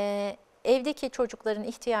evdeki çocukların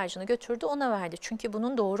ihtiyacını götürdü, ona verdi. Çünkü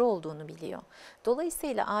bunun doğru olduğunu biliyor.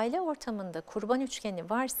 Dolayısıyla aile ortamında kurban üçgeni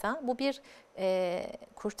varsa bu bir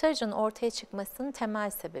kurtarıcının ortaya çıkmasının temel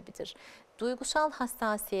sebebidir. Duygusal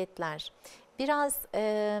hassasiyetler, biraz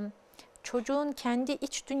çocuğun kendi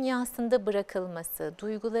iç dünyasında bırakılması,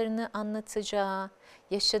 duygularını anlatacağı,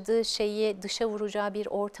 yaşadığı şeyi dışa vuracağı bir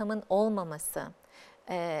ortamın olmaması,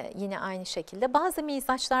 yine aynı şekilde bazı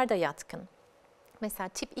mizaçlar da yatkın. Mesela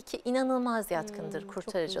tip 2 inanılmaz yatkındır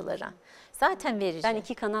kurtarıcılara. Zaten verici. Ben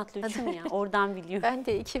 2 kanatlı üçüm ya, oradan biliyorum. Ben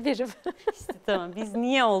de 2 birim. İşte tamam, biz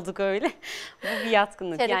niye olduk öyle? Bu bir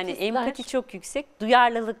yatkınlık. Yani empati çok yüksek,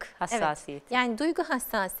 duyarlılık hassasiyeti. Evet, yani duygu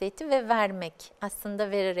hassasiyeti ve vermek,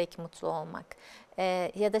 aslında vererek mutlu olmak.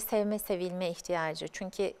 Ya da sevme, sevilme ihtiyacı.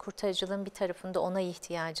 Çünkü kurtarıcılığın bir tarafında ona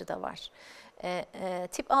ihtiyacı da var.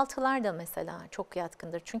 Tip 6'lar da mesela çok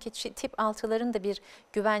yatkındır. Çünkü tip 6'ların da bir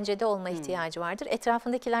güvencede olma ihtiyacı vardır.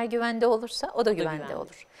 Etrafındakiler güvende olursa o da güvende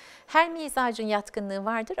olur. Her mizacın yatkınlığı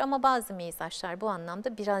vardır ama bazı mizaçlar bu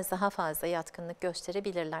anlamda biraz daha fazla yatkınlık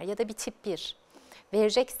gösterebilirler. Ya da bir tip 1,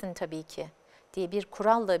 vereceksin tabii ki diye bir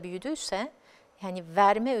kuralla büyüdüyse, yani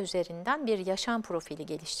verme üzerinden bir yaşam profili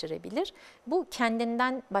geliştirebilir. Bu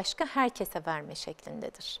kendinden başka herkese verme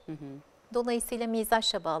şeklindedir. Dolayısıyla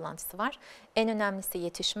mizaçla bağlantısı var. En önemlisi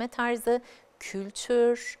yetişme tarzı,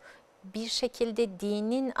 kültür, bir şekilde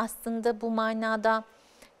dinin aslında bu manada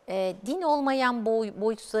din olmayan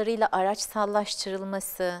boyutlarıyla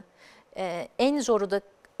araçsallaştırılması, en zoru da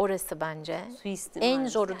orası bence. Suistimal. En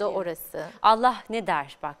zoru da orası. Allah ne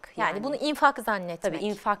der bak. Yani bunu infak zannetmek. Tabii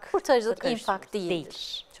infak. Kurtarıcılık infak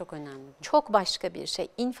değildir. Çok önemli. Çok başka bir şey.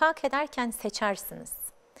 İnfak ederken seçersiniz.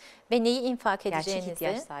 Ve neyi infak edeceğinizi. Gerçek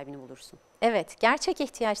ihtiyaç sahibini bulursun. Evet, gerçek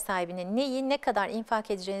ihtiyaç sahibine neyi ne kadar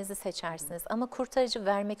infak edeceğinizi seçersiniz. Ama kurtarıcı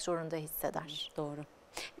vermek zorunda hisseder. Doğru.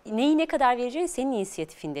 Neyi ne kadar vereceğin senin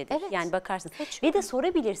inisiyatifindedir. Evet. Yani bakarsın. Seçiyorum. Ve de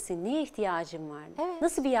sorabilirsin. Neye ihtiyacın var? Evet.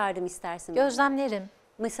 Nasıl bir yardım istersin? Gözlemlerim.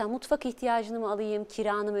 Mesela mutfak ihtiyacını mı alayım,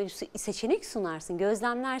 kiranı mı, seçenek sunarsın,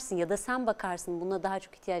 gözlemlersin ya da sen bakarsın buna daha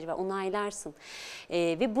çok ihtiyacı var, onaylarsın.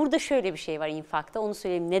 Ve burada şöyle bir şey var infakta, onu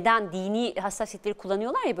söyleyeyim. Neden dini hassasiyetleri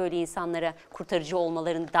kullanıyorlar ya böyle insanlara kurtarıcı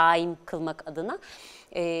olmalarını daim kılmak adına.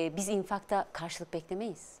 Biz infakta karşılık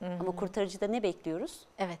beklemeyiz. Ama kurtarıcıda ne bekliyoruz?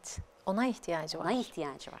 Evet, ona ihtiyacı var. Ona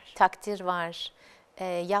ihtiyacı var. Takdir var.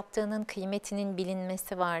 Yaptığının kıymetinin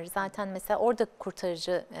bilinmesi var. Zaten mesela orada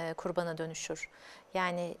kurtarıcı kurbana dönüşür.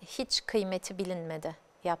 Yani hiç kıymeti bilinmedi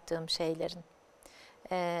yaptığım şeylerin.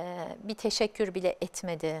 Bir teşekkür bile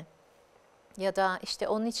etmedi. Ya da işte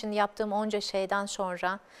onun için yaptığım onca şeyden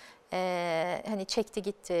sonra hani çekti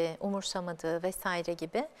gitti, umursamadı vesaire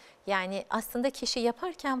gibi. Yani aslında kişi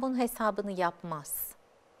yaparken bunun hesabını yapmaz.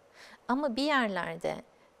 Ama bir yerlerde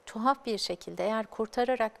tuhaf bir şekilde eğer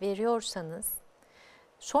kurtararak veriyorsanız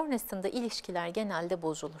sonrasında ilişkiler genelde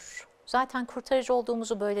bozulur. Zaten kurtarıcı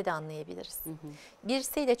olduğumuzu böyle de anlayabiliriz.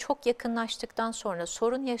 Birisiyle çok yakınlaştıktan sonra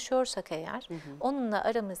sorun yaşıyorsak eğer onunla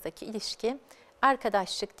aramızdaki ilişki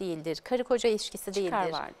arkadaşlık değildir, karı koca ilişkisi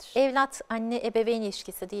değildir, evlat anne ebeveyn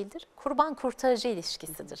ilişkisi değildir, kurban kurtarıcı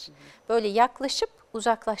ilişkisidir. Böyle yaklaşıp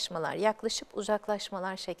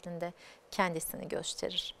uzaklaşmalar şeklinde kendisini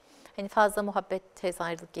gösterir. Hani fazla muhabbet tez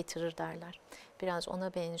ayrılık getirir derler. Biraz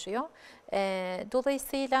ona benziyor.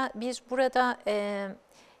 Dolayısıyla biz burada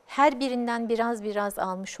her birinden biraz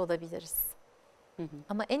almış olabiliriz.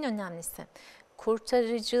 Ama en önemlisi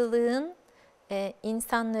kurtarıcılığın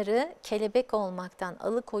insanları kelebek olmaktan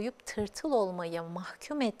alıkoyup tırtıl olmaya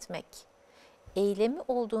mahkum etmek eylemi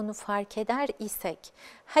olduğunu fark eder isek,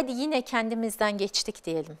 hadi yine kendimizden geçtik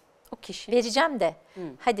diyelim. O kişi. Vereceğim de,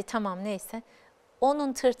 hadi tamam neyse.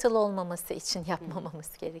 Onun tırtıl olmaması için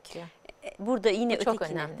yapmamamız gerekiyor. Burada yine bu çok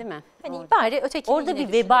ötekine önemli. Değil mi? Hani bari ötekine orada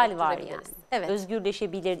bir vebal var yani. Evet.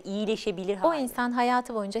 Özgürleşebilir, iyileşebilir O hali. insan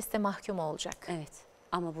hayatı boyunca size mahkum olacak. Evet.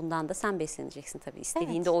 Ama bundan da sen besleneceksin tabii.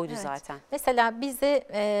 İstediğin de oydu zaten. Mesela bizi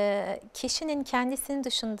kişinin kendisinin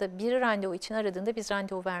dışında biri randevu için aradığında biz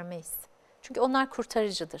randevu vermeyiz. Çünkü onlar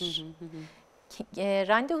kurtarıcıdır.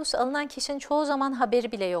 Randevusu alınan kişinin çoğu zaman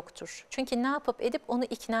haberi bile yoktur. Çünkü ne yapıp edip onu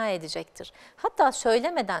ikna edecektir. Hatta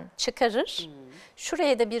söylemeden çıkarır,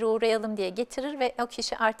 şuraya da bir uğrayalım diye getirir ve o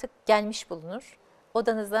kişi artık gelmiş bulunur.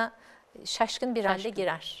 Odanıza şaşkın bir halde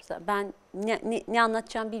girer. Ben ne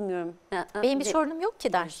anlatacağım bilmiyorum. Benim bir sorunum yok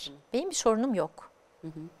ki der. Benim bir sorunum yok.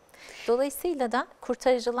 Dolayısıyla da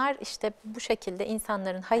kurtarıcılar işte bu şekilde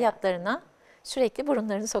insanların hayatlarına sürekli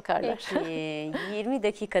burunlarını sokarlar. Peki 20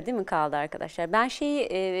 dakika değil mi kaldı arkadaşlar? Ben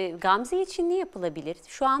Gamze için ne yapılabilir?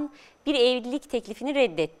 Şu an bir evlilik teklifini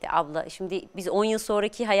reddetti abla. Şimdi biz 10 yıl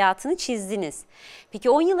sonraki hayatını çizdiniz. Peki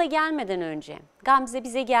 10 yıla gelmeden önce Gamze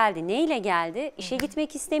bize geldi. Neyle geldi? İşe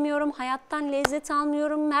gitmek istemiyorum, hayattan lezzet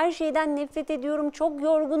almıyorum, her şeyden nefret ediyorum, çok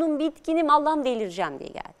yorgunum, bitkinim, Allah'ım delireceğim diye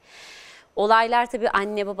geldi. Olaylar tabii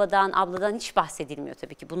anne babadan, abladan hiç bahsedilmiyor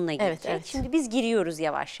tabii ki bununla ilgili. Evet. Şimdi biz giriyoruz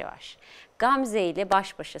yavaş yavaş. Gamze ile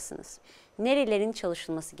baş başasınız. Nerelerin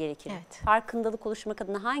çalışılması gerekir? Evet. Farkındalık oluşturmak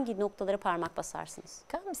adına hangi noktalara parmak basarsınız?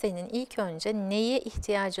 Gamze'nin ilk önce neye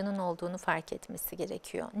ihtiyacının olduğunu fark etmesi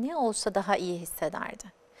gerekiyor. Ne olsa daha iyi hissederdi.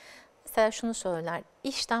 Mesela şunu söyler,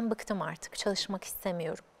 işten bıktım artık, çalışmak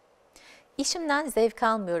istemiyorum. İşimden zevk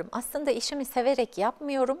almıyorum. Aslında işimi severek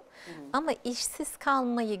yapmıyorum ama işsiz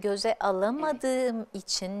kalmayı göze alamadığım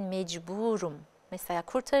için mecburum. Mesela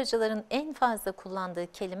kurtarıcıların en fazla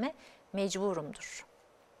kullandığı kelime mecburumdur.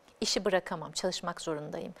 İşi bırakamam, çalışmak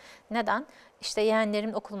zorundayım. Neden? İşte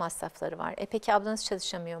yeğenlerin okul masrafları var. Peki ablanız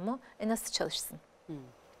çalışamıyor mu? Nasıl çalışsın?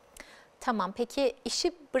 Tamam, peki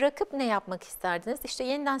işi bırakıp ne yapmak isterdiniz? İşte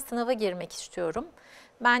yeniden sınava girmek istiyorum.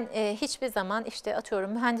 Ben hiçbir zaman işte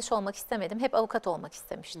atıyorum mühendis olmak istemedim. Hep avukat olmak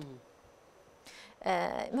istemiştim.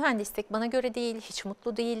 Mühendislik bana göre değil, hiç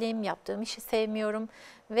mutlu değilim, yaptığım işi sevmiyorum.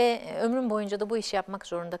 Ve ömrüm boyunca da bu işi yapmak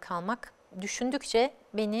zorunda kalmak düşündükçe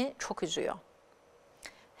beni çok üzüyor.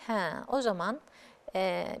 O zaman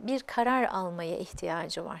bir karar almaya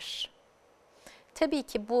ihtiyacı var. Tabii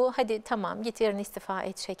ki bu hadi tamam git yarın istifa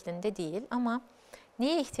et şeklinde değil ama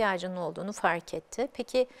neye ihtiyacının olduğunu fark etti.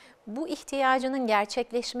 Peki bu ihtiyacının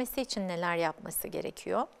gerçekleşmesi için neler yapması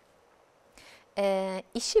gerekiyor?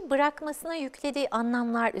 İşi bırakmasına yüklediği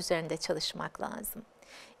anlamlar üzerinde çalışmak lazım.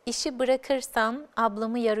 İşi bırakırsam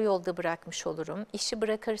ablamı yarı yolda bırakmış olurum. İşi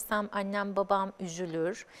bırakırsam annem babam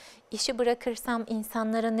üzülür. İşi bırakırsam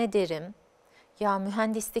insanlara ne derim? Ya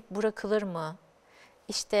mühendislik bırakılır mı?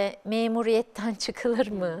 İşte memuriyetten çıkılır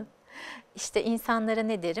mı? İşte insanlara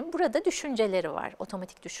ne derim? Burada düşünceleri var,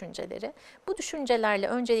 otomatik düşünceleri. Bu düşüncelerle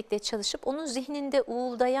öncelikle çalışıp onun zihninde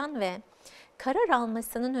uğuldayan ve karar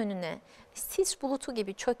almasının önüne sis bulutu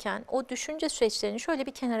gibi çöken o düşünce süreçlerini şöyle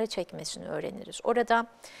bir kenara çekmesini öğreniriz. Orada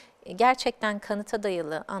gerçekten kanıta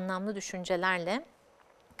dayalı, anlamlı düşüncelerle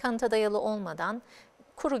kanıta dayalı olmadan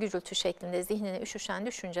kuru gürültü şeklinde zihnine üşüşen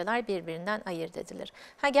düşünceler birbirinden ayırt edilir.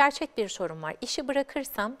 Gerçek bir sorun var. İşi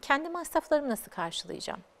bırakırsam kendi masraflarımı nasıl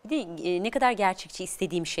karşılayacağım? Ne kadar gerçekçi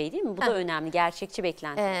istediğim şey değil mi? Bu da önemli. Gerçekçi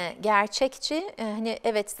beklenti. Gerçekçi, hani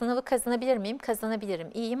evet sınavı kazanabilir miyim? Kazanabilirim.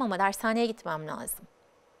 İyiyim ama dershaneye gitmem lazım.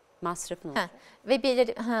 Masrafın olacak. Ve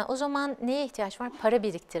o zaman neye ihtiyaç var? Para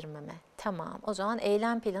biriktirmeme. Tamam, o zaman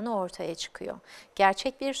eylem planı ortaya çıkıyor.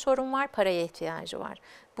 Gerçek bir sorun var, paraya ihtiyacı var.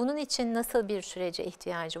 Bunun için nasıl bir sürece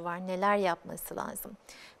ihtiyacı var? Neler yapması lazım?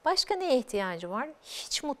 Başka neye ihtiyacı var?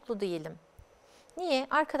 Hiç mutlu değilim. Niye?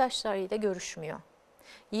 Arkadaşlarıyla görüşmüyor.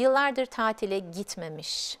 Yıllardır tatile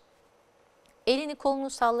gitmemiş. Elini kolunu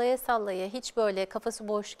sallaya sallaya hiç böyle kafası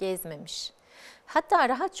boş gezmemiş. Hatta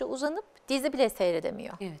rahatça uzanıp dizi bile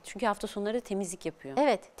seyredemiyor. Evet, çünkü hafta sonları temizlik yapıyor.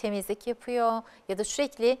 Evet, temizlik yapıyor ya da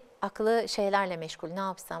sürekli aklı şeylerle meşgul. Ne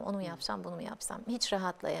yapsam, onu mu yapsam, bunu mu yapsam? Hiç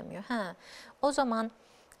rahatlayamıyor. O zaman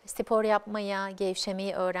spor yapmaya,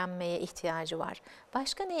 gevşemeyi öğrenmeye ihtiyacı var.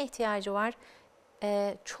 Başka neye ihtiyacı var?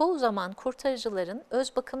 Çoğu zaman kurtarıcıların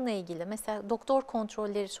öz bakımla ilgili mesela doktor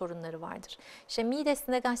kontrolleri sorunları vardır. İşte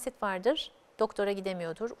midesinde gastrit vardır, doktora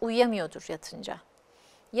gidemiyordur, uyuyamıyordur yatınca.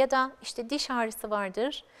 Ya da işte diş ağrısı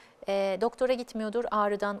vardır, doktora gitmiyordur,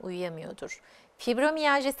 ağrıdan uyuyamıyordur.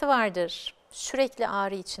 Fibromiyajisi vardır, sürekli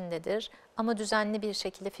ağrı içindedir ama düzenli bir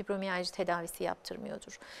şekilde fibromiyajı tedavisi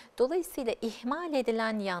yaptırmıyordur. Dolayısıyla ihmal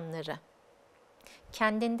edilen yanları,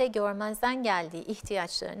 kendinde görmezden geldiği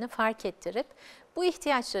ihtiyaçlarını fark ettirip bu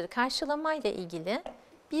ihtiyaçları karşılamayla ilgili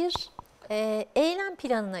bir eylem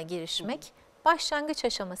planına girişmek başlangıç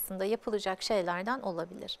aşamasında yapılacak şeylerden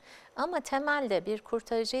olabilir. Ama temelde bir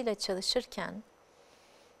kurtarıcıyla çalışırken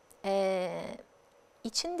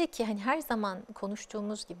içindeki hani her zaman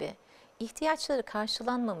konuştuğumuz gibi ihtiyaçları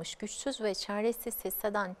karşılanmamış, güçsüz ve çaresiz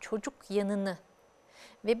hisseden çocuk yanını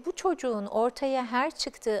ve bu çocuğun ortaya her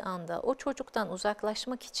çıktığı anda o çocuktan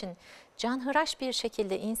uzaklaşmak için canhıraş bir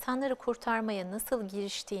şekilde insanları kurtarmaya nasıl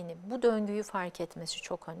giriştiğini, bu döngüyü fark etmesi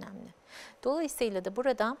çok önemli. Dolayısıyla da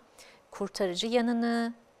burada kurtarıcı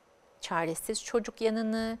yanını, çaresiz çocuk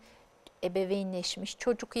yanını, ebeveynleşmiş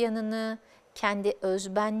çocuk yanını, kendi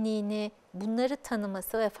özbenliğini, bunları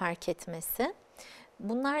tanıması ve fark etmesi,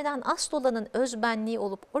 bunlardan asıl olanın özbenliği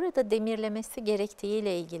olup orada demirlemesi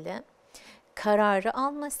gerektiğiyle ilgili kararı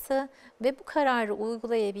alması ve bu kararı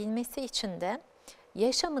uygulayabilmesi için de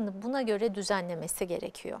yaşamını buna göre düzenlemesi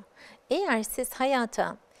gerekiyor. Eğer siz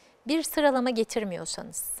hayata bir sıralama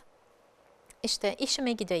getirmiyorsanız, işte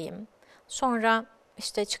işime gideyim, sonra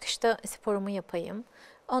işte çıkışta sporumu yapayım,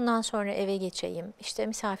 ondan sonra eve geçeyim, işte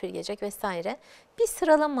misafir gelecek vesaire, bir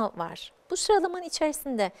sıralama var. Bu sıralamanın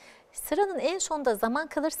içerisinde sıranın en sonunda zaman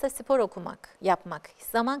kalırsa spor yapmak,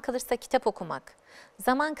 zaman kalırsa kitap okumak,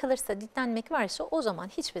 zaman kalırsa dinlenmek varsa o zaman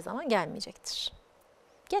hiçbir zaman gelmeyecektir.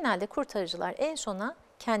 Genelde kurtarıcılar en sona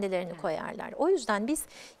kendilerini koyarlar. O yüzden biz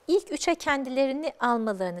ilk üçe kendilerini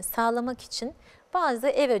almalarını sağlamak için bazı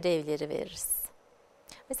ev ödevleri veririz.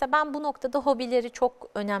 Mesela ben bu noktada hobileri çok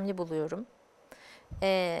önemli buluyorum.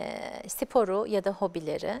 Sporu ya da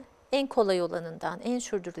hobileri en kolay olanından, en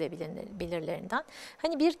sürdürülebilirlerinden.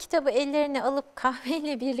 Hani bir kitabı ellerine alıp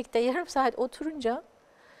kahveyle birlikte yarım saat oturunca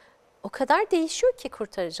o kadar değişiyor ki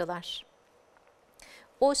kurtarıcılar.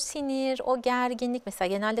 O sinir, o gerginlik, mesela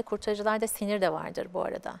genelde kurtarıcılarda sinir de vardır bu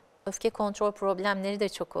arada. Öfke kontrol problemleri de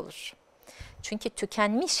çok olur. Çünkü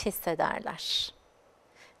tükenmiş hissederler.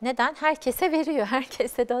 Neden? Herkese veriyor,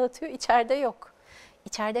 herkese dağıtıyor, içeride yok.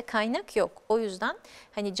 İçeride kaynak yok. O yüzden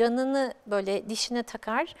hani canını böyle dişine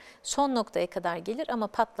takar, son noktaya kadar gelir ama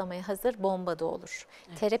patlamaya hazır bomba da olur.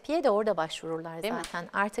 Evet. Terapiye de orada başvururlar değil zaten. Mi?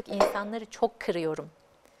 Artık insanları çok kırıyorum.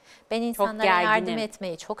 Ben insanlara yardım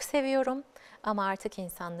etmeyi çok seviyorum ama artık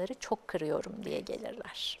insanları çok kırıyorum diye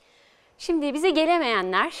gelirler. Şimdi bize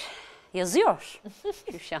gelemeyenler yazıyor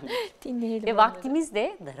Gülşah. Dinleyelim. Ve vaktimiz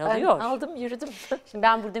de daralıyor. Ben aldım yürüdüm. Şimdi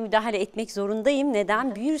ben burada müdahale etmek zorundayım.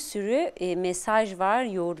 Neden? Bir sürü mesaj var,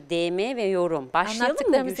 DM ve yorum. Başlayalım mı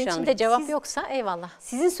Anlattıklarımızın Gülşah? içinde cevap yoksa eyvallah.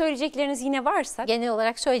 Sizin söyleyecekleriniz yine varsa. Genel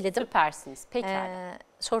olarak söyledim. Süpersiniz. Pekala.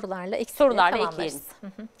 sorularla eksiğini Sorularla tamamlarız.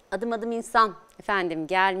 ekleyelim. Adım adım insan efendim,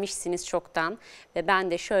 gelmişsiniz çoktan ve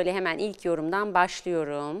ben de şöyle hemen ilk yorumdan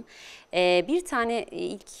başlıyorum. Bir tane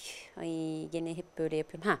gene hep böyle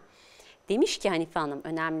yapıyorum. Demiş ki Hanife Hanım,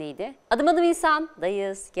 önemliydi. Adım adım insan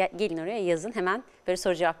dayız. Gelin oraya yazın, hemen böyle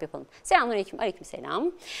soru cevap yapalım. Selamünaleyküm.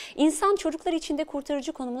 Aleykümselam. İnsan çocuklar içinde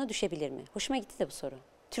kurtarıcı konumuna düşebilir mi? Hoşuma gitti de bu soru.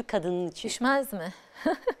 Türk kadının için. Düşmez mi?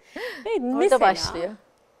 Evet, Orada mesela başlıyor.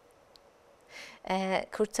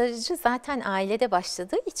 Kurtarıcı zaten ailede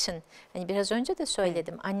başladığı için, hani biraz önce de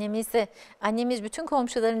söyledim, annemiz bütün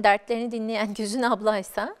komşuların dertlerini dinleyen Güzin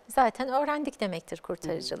ablaysa zaten öğrendik demektir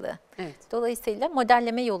kurtarıcılığı. Evet. Dolayısıyla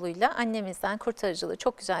modelleme yoluyla annemizden kurtarıcılığı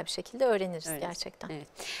çok güzel bir şekilde öğreniriz gerçekten. Evet.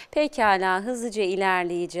 Pekala, hızlıca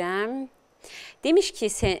ilerleyeceğim. Demiş ki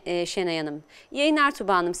Şenay Hanım, yayınlar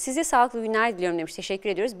Tuba Hanım, size sağlıklı günler diliyorum demiş. Teşekkür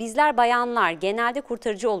ediyoruz. Bizler bayanlar genelde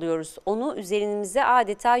kurtarıcı oluyoruz. Onu üzerimize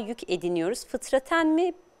adeta yük ediniyoruz. Fıtraten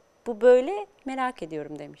mi bu böyle, merak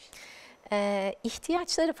ediyorum demiş.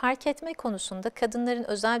 İhtiyaçları fark etme konusunda kadınların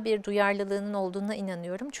özel bir duyarlılığının olduğuna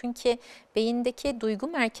inanıyorum. Çünkü beyindeki duygu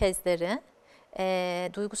merkezleri,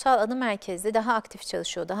 duygusal anı merkezi daha aktif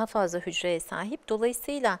çalışıyor, daha fazla hücreye sahip.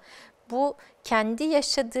 Dolayısıyla bu kendi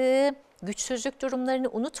yaşadığı güçsüzlük durumlarını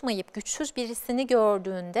unutmayıp güçsüz birisini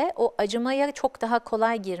gördüğünde o acımaya çok daha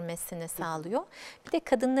kolay girmesini sağlıyor. Bir de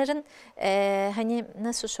kadınların hani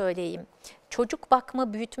nasıl söyleyeyim, çocuk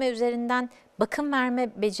bakma, büyütme üzerinden bakım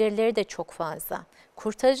verme becerileri de çok fazla.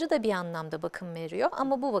 Kurtarıcı da bir anlamda bakım veriyor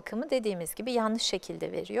ama bu bakımı dediğimiz gibi yanlış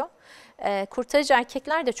şekilde veriyor. Kurtarıcı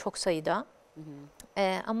erkekler de çok sayıda.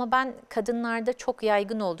 Ama ben kadınlarda çok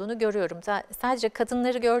yaygın olduğunu görüyorum. Sadece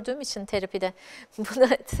kadınları gördüğüm için terapide buna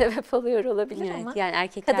sebep oluyor olabilir, evet, ama yani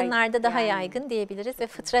erkekler, kadınlarda daha yaygın diyebiliriz ve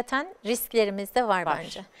fıtraten risklerimiz de var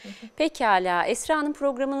bence. Pekala, Esra Hanım,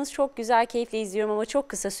 programınız çok güzel, keyifle izliyorum ama çok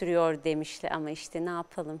kısa sürüyor demişler. Ama işte ne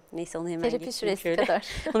yapalım? Neyse, onu hemen Terapi geçeyim süresi şöyle. kadar.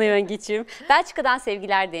 Onu hemen geçeyim. Belçika'dan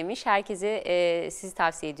sevgiler demiş. Herkese sizi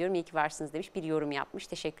tavsiye ediyorum. İyi ki varsınız demiş. Bir yorum yapmış.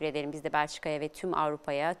 Teşekkür ederim. Biz de Belçika'ya ve tüm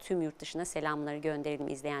Avrupa'ya, tüm yurt dışına selamları gönderelim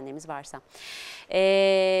izleyenlerimiz varsa.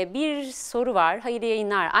 Bir soru var. Hayırlı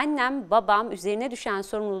yayınlar. Annem, babam üzerine düşen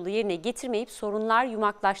sorumluluğu yerine getirmeyip sorunlar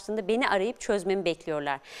yumaklaştığında beni arayıp çözmemi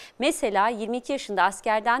bekliyorlar. Mesela 22 yaşında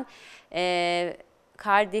askerden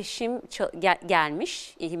kardeşim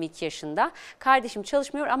gelmiş, 22 yaşında. Kardeşim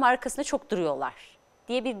çalışmıyor ama arkasında çok duruyorlar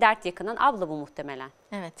diye bir dert yakınan abla bu muhtemelen.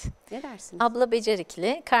 Evet. Ne dersiniz? Abla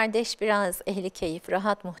becerikli, kardeş biraz ehli keyif,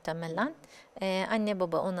 rahat muhtemelen. Anne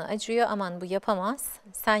baba ona acıyor, aman bu yapamaz,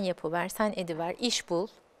 sen yapıver, sen ediver, iş bul,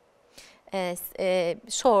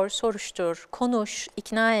 sor, soruştur, konuş,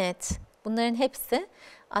 ikna et. Bunların hepsi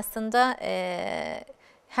aslında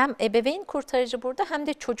hem ebeveyn kurtarıcı burada hem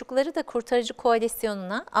de çocukları da kurtarıcı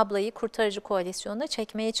koalisyonuna, ablayı kurtarıcı koalisyonuna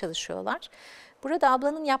çekmeye çalışıyorlar. Burada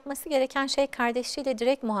ablanın yapması gereken şey kardeşiyle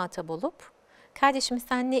direkt muhatap olup, kardeşim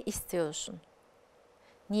sen ne istiyorsun?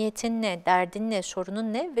 Niyetin ne, derdin ne,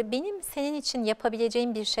 sorunun ne ve benim senin için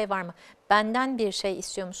yapabileceğim bir şey var mı? Benden bir şey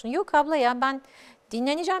istiyor musun? Yok abla ya, ben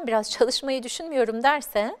dinleneceğim, biraz çalışmayı düşünmüyorum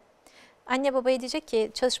derse, anne babaya diyecek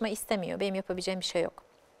ki çalışma istemiyor, benim yapabileceğim bir şey yok.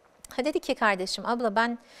 Ha dedi ki kardeşim, abla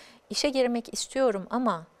ben işe girmek istiyorum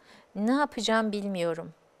ama ne yapacağım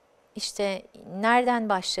bilmiyorum. İşte nereden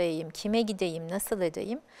başlayayım, kime gideyim, nasıl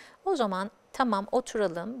edeyim? O zaman tamam,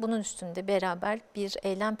 oturalım, bunun üstünde beraber bir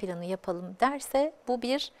eylem planı yapalım derse bu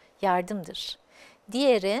bir yardımdır.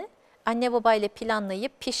 Diğeri, anne babayla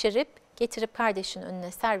planlayıp, pişirip, getirip kardeşin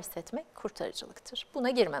önüne servis etmek kurtarıcılıktır. Buna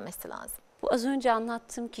girmemesi lazım. Bu az önce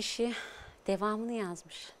anlattığım kişi devamını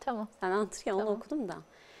yazmış. Tamam. Ben anlatırken onu okudum da.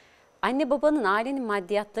 Anne babanın, ailenin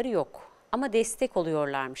maddiyatları yok ama destek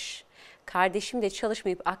oluyorlarmış. Kardeşim de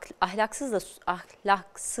çalışmayıp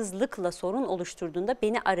ahlaksızlıkla sorun oluşturduğunda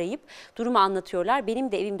beni arayıp durumu anlatıyorlar.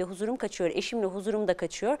 Benim de evimde huzurum kaçıyor, eşimle huzurum da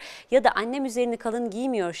kaçıyor. Ya da annem üzerini kalın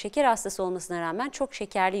giymiyor, şeker hastası olmasına rağmen çok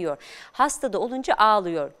şekerli yiyor. Hasta da olunca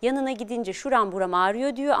ağlıyor. Yanına gidince şuram buram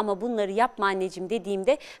ağrıyor diyor ama bunları yapma anneciğim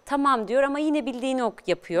dediğimde tamam diyor ama yine bildiğini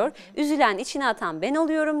yapıyor. Üzülen, içine atan ben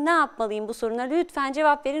oluyorum. Ne yapmalıyım bu soruna? Lütfen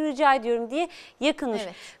cevap verin rica ediyorum diye yakınmış.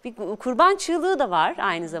 Evet. Bir kurban çığlığı da var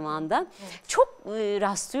aynı zamanda. Evet. Çok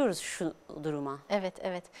rastlıyoruz şu duruma. Evet,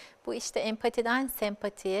 evet. Bu işte empatiden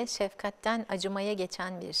sempatiye, şefkatten acımaya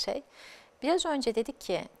geçen bir şey. Biraz önce dedik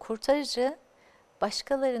ki kurtarıcı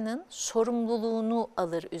başkalarının sorumluluğunu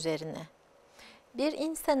alır üzerine. Bir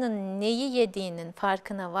insanın neyi yediğinin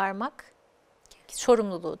farkına varmak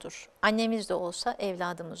sorumluluğudur. Annemiz de olsa,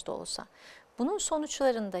 evladımız da olsa. Bunun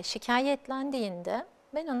sonuçlarında şikayetlendiğinde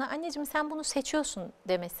ben ona anneciğim sen bunu seçiyorsun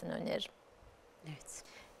demesini öneririm. Evet.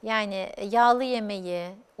 Yani yağlı yemeği,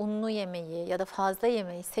 unlu yemeği ya da fazla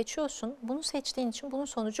yemeği seçiyorsun. Bunu seçtiğin için bunun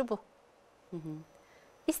sonucu bu.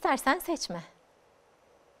 İstersen seçme.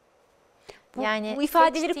 Bu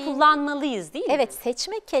ifadeleri kullanmalıyız değil mi? Evet,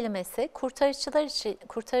 seçmek kelimesi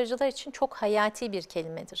kurtarıcılar için çok hayati bir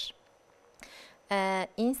kelimedir.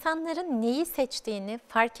 İnsanların neyi seçtiğini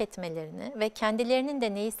fark etmelerini ve kendilerinin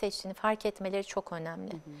de neyi seçtiğini fark etmeleri çok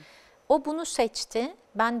önemli. O bunu seçti,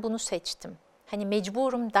 ben bunu seçtim. Hani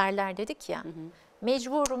mecburum derler dedik ya.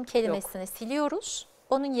 Mecburum kelimesini siliyoruz.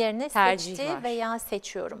 Onun yerine seçti veya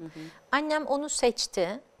seçiyorum. Annem onu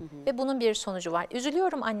seçti ve bunun bir sonucu var.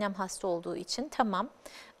 Üzülüyorum annem hasta olduğu için, tamam.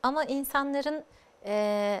 Ama insanların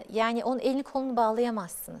yani onun elini kolunu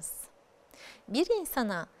bağlayamazsınız. Bir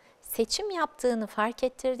insana seçim yaptığını fark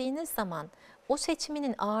ettirdiğiniz zaman o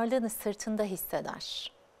seçiminin ağırlığını sırtında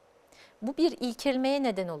hisseder. Bu bir ilkilmeye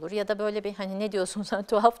neden olur ya da böyle bir hani ne diyorsun sen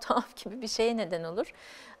tuhaf gibi bir şeye neden olur.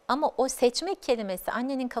 Ama o seçmek kelimesi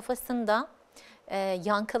annenin kafasında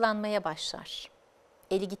yankılanmaya başlar.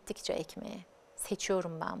 Eli gittikçe ekmeğe.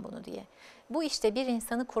 Seçiyorum ben bunu diye. Bu işte bir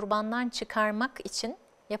insanı kurbandan çıkarmak için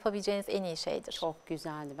yapabileceğiniz en iyi şeydir. Çok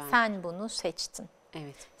güzeldi bence. Sen bunu seçtin.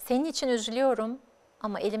 Evet. Senin için üzülüyorum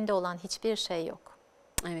ama elimde olan hiçbir şey yok.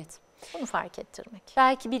 Evet. Bunu fark ettirmek.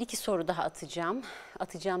 Belki bir iki soru daha atacağım.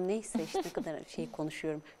 Atacağım neyse işte ne kadar şey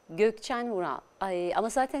konuşuyorum. Gökçen Vural. Ama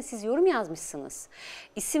zaten siz yorum yazmışsınız.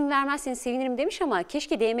 İsim vermezseniz sevinirim demiş ama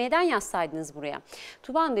keşke DM'den yazsaydınız buraya.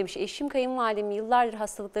 Tuba Hanım demiş, eşim kayınvalidemi yıllardır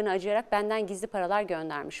hastalıklarını acıyarak benden gizli paralar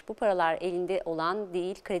göndermiş. Bu paralar elinde olan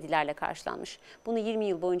değil, kredilerle karşılanmış. Bunu 20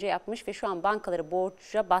 yıl boyunca yapmış ve şu an bankaları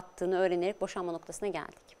borca battığını öğrenerek boşanma noktasına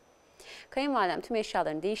geldik. Kayınvalidem tüm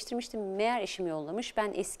eşyalarını değiştirmişti. Meğer eşim yollamış.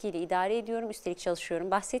 Ben eskiyle idare ediyorum. Üstelik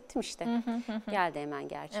çalışıyorum. Bahsettim işte. Geldi hemen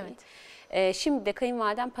gerçeği. Evet. Şimdi de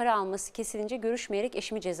kayınvalidem para alması kesilince görüşmeyerek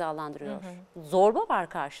eşimi cezalandırıyor. Zorba var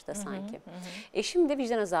karşıda sanki. Eşim de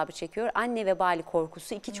vicdan azabı çekiyor. Anne vebali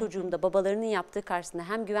korkusu. İki çocuğum da babalarının yaptığı karşısında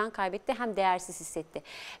hem güven kaybetti hem değersiz hissetti.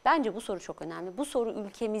 Bence bu soru çok önemli. Bu soru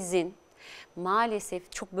ülkemizin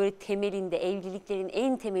maalesef çok böyle temelinde, evliliklerin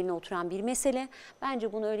en temeline oturan bir mesele.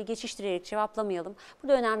 Bence bunu öyle geçiştirerek cevaplamayalım.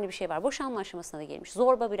 Burada önemli bir şey var. Boşanma aşamasına da gelmiş.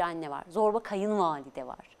 Zorba bir anne var. Zorba kayınvalide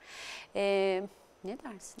var. Ne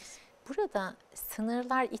dersiniz? Burada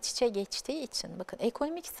sınırlar iç içe geçtiği için, bakın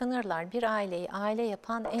ekonomik sınırlar bir aileyi aile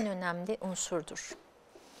yapan en önemli unsurdur.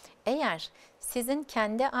 Eğer sizin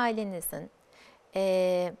kendi ailenizin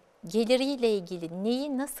geliriyle ilgili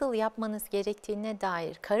neyi nasıl yapmanız gerektiğine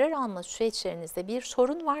dair karar alma süreçlerinizde bir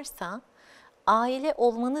sorun varsa aile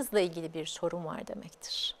olmanızla ilgili bir sorun var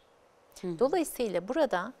demektir. Dolayısıyla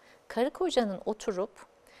burada karı kocanın oturup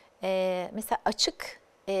mesela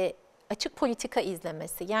açık politika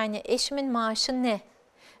izlemesi, yani eşimin maaşı ne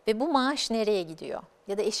ve bu maaş nereye gidiyor?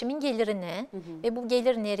 Ya da eşimin geliri ne ve bu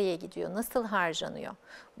gelir nereye gidiyor? Nasıl harcanıyor?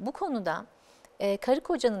 Bu konuda karı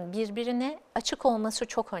kocanın birbirine açık olması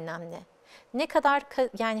çok önemli. Ne kadar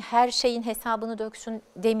yani her şeyin hesabını döksün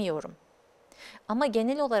demiyorum. Ama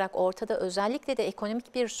genel olarak ortada özellikle de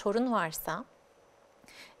ekonomik bir sorun varsa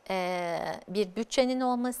bir bütçenin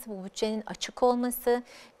olması, bu bütçenin açık olması,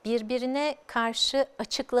 birbirine karşı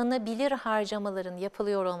açıklanabilir harcamaların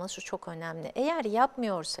yapılıyor olması çok önemli. Eğer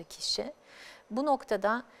yapmıyorsa kişi bu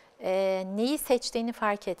noktada neyi seçtiğini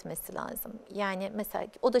fark etmesi lazım. Yani mesela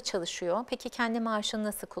o da çalışıyor. Peki kendi maaşını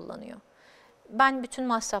nasıl kullanıyor? Ben bütün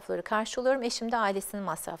masrafları karşılıyorum. Eşim de ailesinin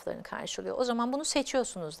masraflarını karşılıyor. O zaman bunu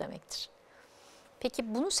seçiyorsunuz demektir.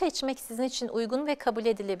 Peki bunu seçmek sizin için uygun ve kabul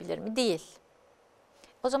edilebilir mi? Değil.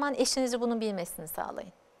 O zaman eşinizi bunu bilmesini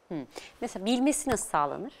sağlayın. Mesela bilmesi nasıl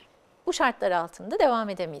sağlanır? Bu şartlar altında devam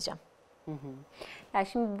edemeyeceğim. Ya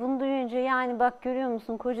şimdi bunu duyunca yani bak görüyor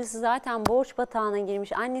musun, kocası zaten borç batağına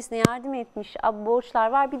girmiş, annesine yardım etmiş,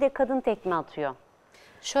 borçlar var, bir de kadın tekme atıyor.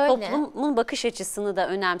 Şöyle, toplumun bakış açısını da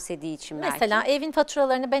önemsediği için belki. Mesela evin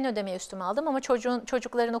faturalarını ben ödemeye üstüme aldım ama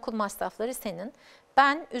çocukların okul masrafları senin.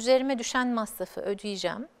 Ben üzerime düşen masrafı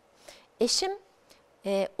ödeyeceğim. Eşim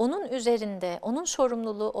onun üzerinde, onun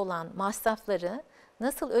sorumluluğu olan masrafları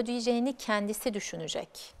nasıl ödeyeceğini kendisi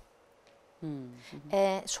düşünecek.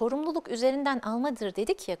 Sorumluluk üzerinden almadır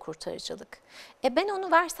dedik ya kurtarıcılık. Ben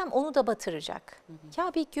onu versem onu da batıracak.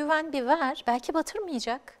 Ya bir güven, bir ver, belki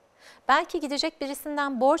batırmayacak. Belki gidecek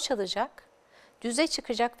birisinden borç alacak, düze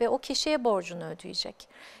çıkacak ve o kişiye borcunu ödeyecek.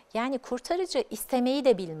 Yani kurtarıcı istemeyi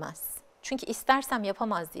de bilmez. Çünkü istersem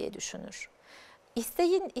yapamaz diye düşünür.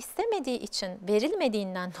 İstemediği için,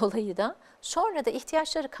 verilmediğinden dolayı da sonra da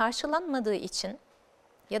ihtiyaçları karşılanmadığı için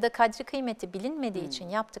ya da kadri kıymeti bilinmediği için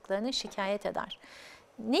yaptıklarını şikayet eder.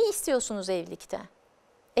 Ne istiyorsunuz evlilikte?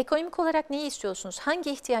 Ekonomik olarak neyi istiyorsunuz?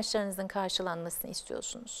 Hangi ihtiyaçlarınızın karşılanmasını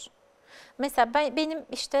istiyorsunuz? Mesela benim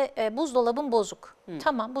işte buzdolabım bozuk.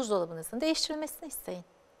 Tamam, buzdolabınızın değiştirilmesini isteyin.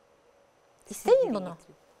 İsteyin bunu.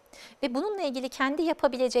 Ve bununla ilgili kendi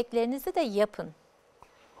yapabileceklerinizi de yapın.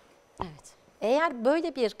 Evet. Eğer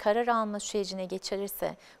böyle bir karar alma sürecine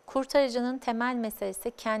geçirirse, kurtarıcının temel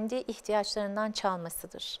meselesi kendi ihtiyaçlarından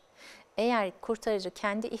çalmasıdır. Eğer kurtarıcı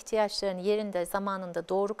kendi ihtiyaçlarını yerinde, zamanında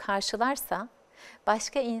doğru karşılarsa,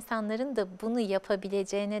 başka insanların da bunu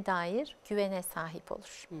yapabileceğine dair güvene sahip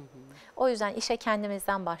olur. O yüzden işe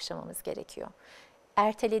kendimizden başlamamız gerekiyor.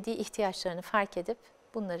 Ertelediği ihtiyaçlarını fark edip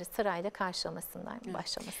bunları sırayla karşılamasından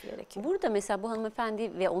başlaması gerekiyor. Burada mesela bu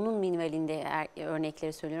hanımefendi ve onun minvalinde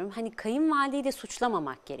örnekleri söylüyorum. Hani kayınvalideyi de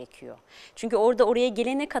suçlamamak gerekiyor. Çünkü oraya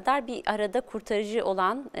gelene kadar bir arada kurtarıcı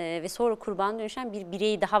olan ve sonra kurban dönüşen bir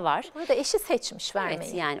birey daha var. Burada eşi seçmiş vermeyi.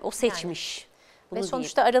 Evet, yani o seçmiş. Ve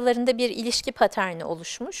sonuçta aralarında bir ilişki paterni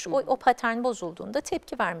oluşmuş. O patern bozulduğunda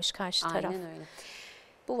tepki vermiş karşı taraf. Aynen öyle.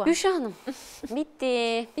 Bu var. Gülşah Hanım,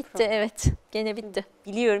 bitti. Bitti, evet. Gene bitti.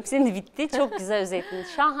 Biliyorum, senin de bitti. Çok güzel özetledin.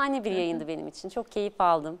 Şahane bir yayındı benim için. Çok keyif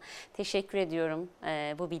aldım. Teşekkür ediyorum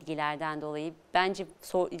bu bilgilerden dolayı. Bence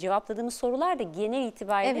cevapladığımız sorular da genel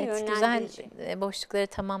itibariyle yönlendirici. Güzel boşlukları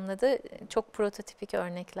tamamladı. Çok prototipik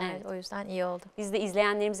örnekler. Evet. O yüzden iyi oldu. Biz de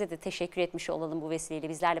izleyenlerimize de teşekkür etmiş olalım bu vesileyle.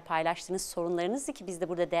 Bizlerle paylaştığınız sorunlarınızı ki biz de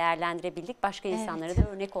burada değerlendirebildik. Başka insanlara da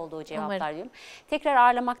örnek oldu o cevaplar diyorum. Tekrar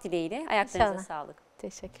ağırlamak dileğiyle. Ayaklarınıza sağlık.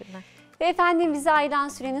 Teşekkürler. Ve efendim bize ayrılan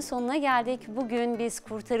sürenin sonuna geldik. Bugün biz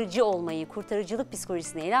kurtarıcı olmayı, kurtarıcılık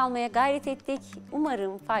psikolojisini ele almaya gayret ettik.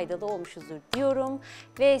 Umarım faydalı olmuşuzdur diyorum.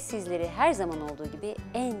 Ve sizleri her zaman olduğu gibi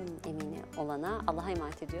en emini olana Allah'a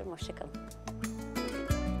emanet ediyorum. Hoşça kalın.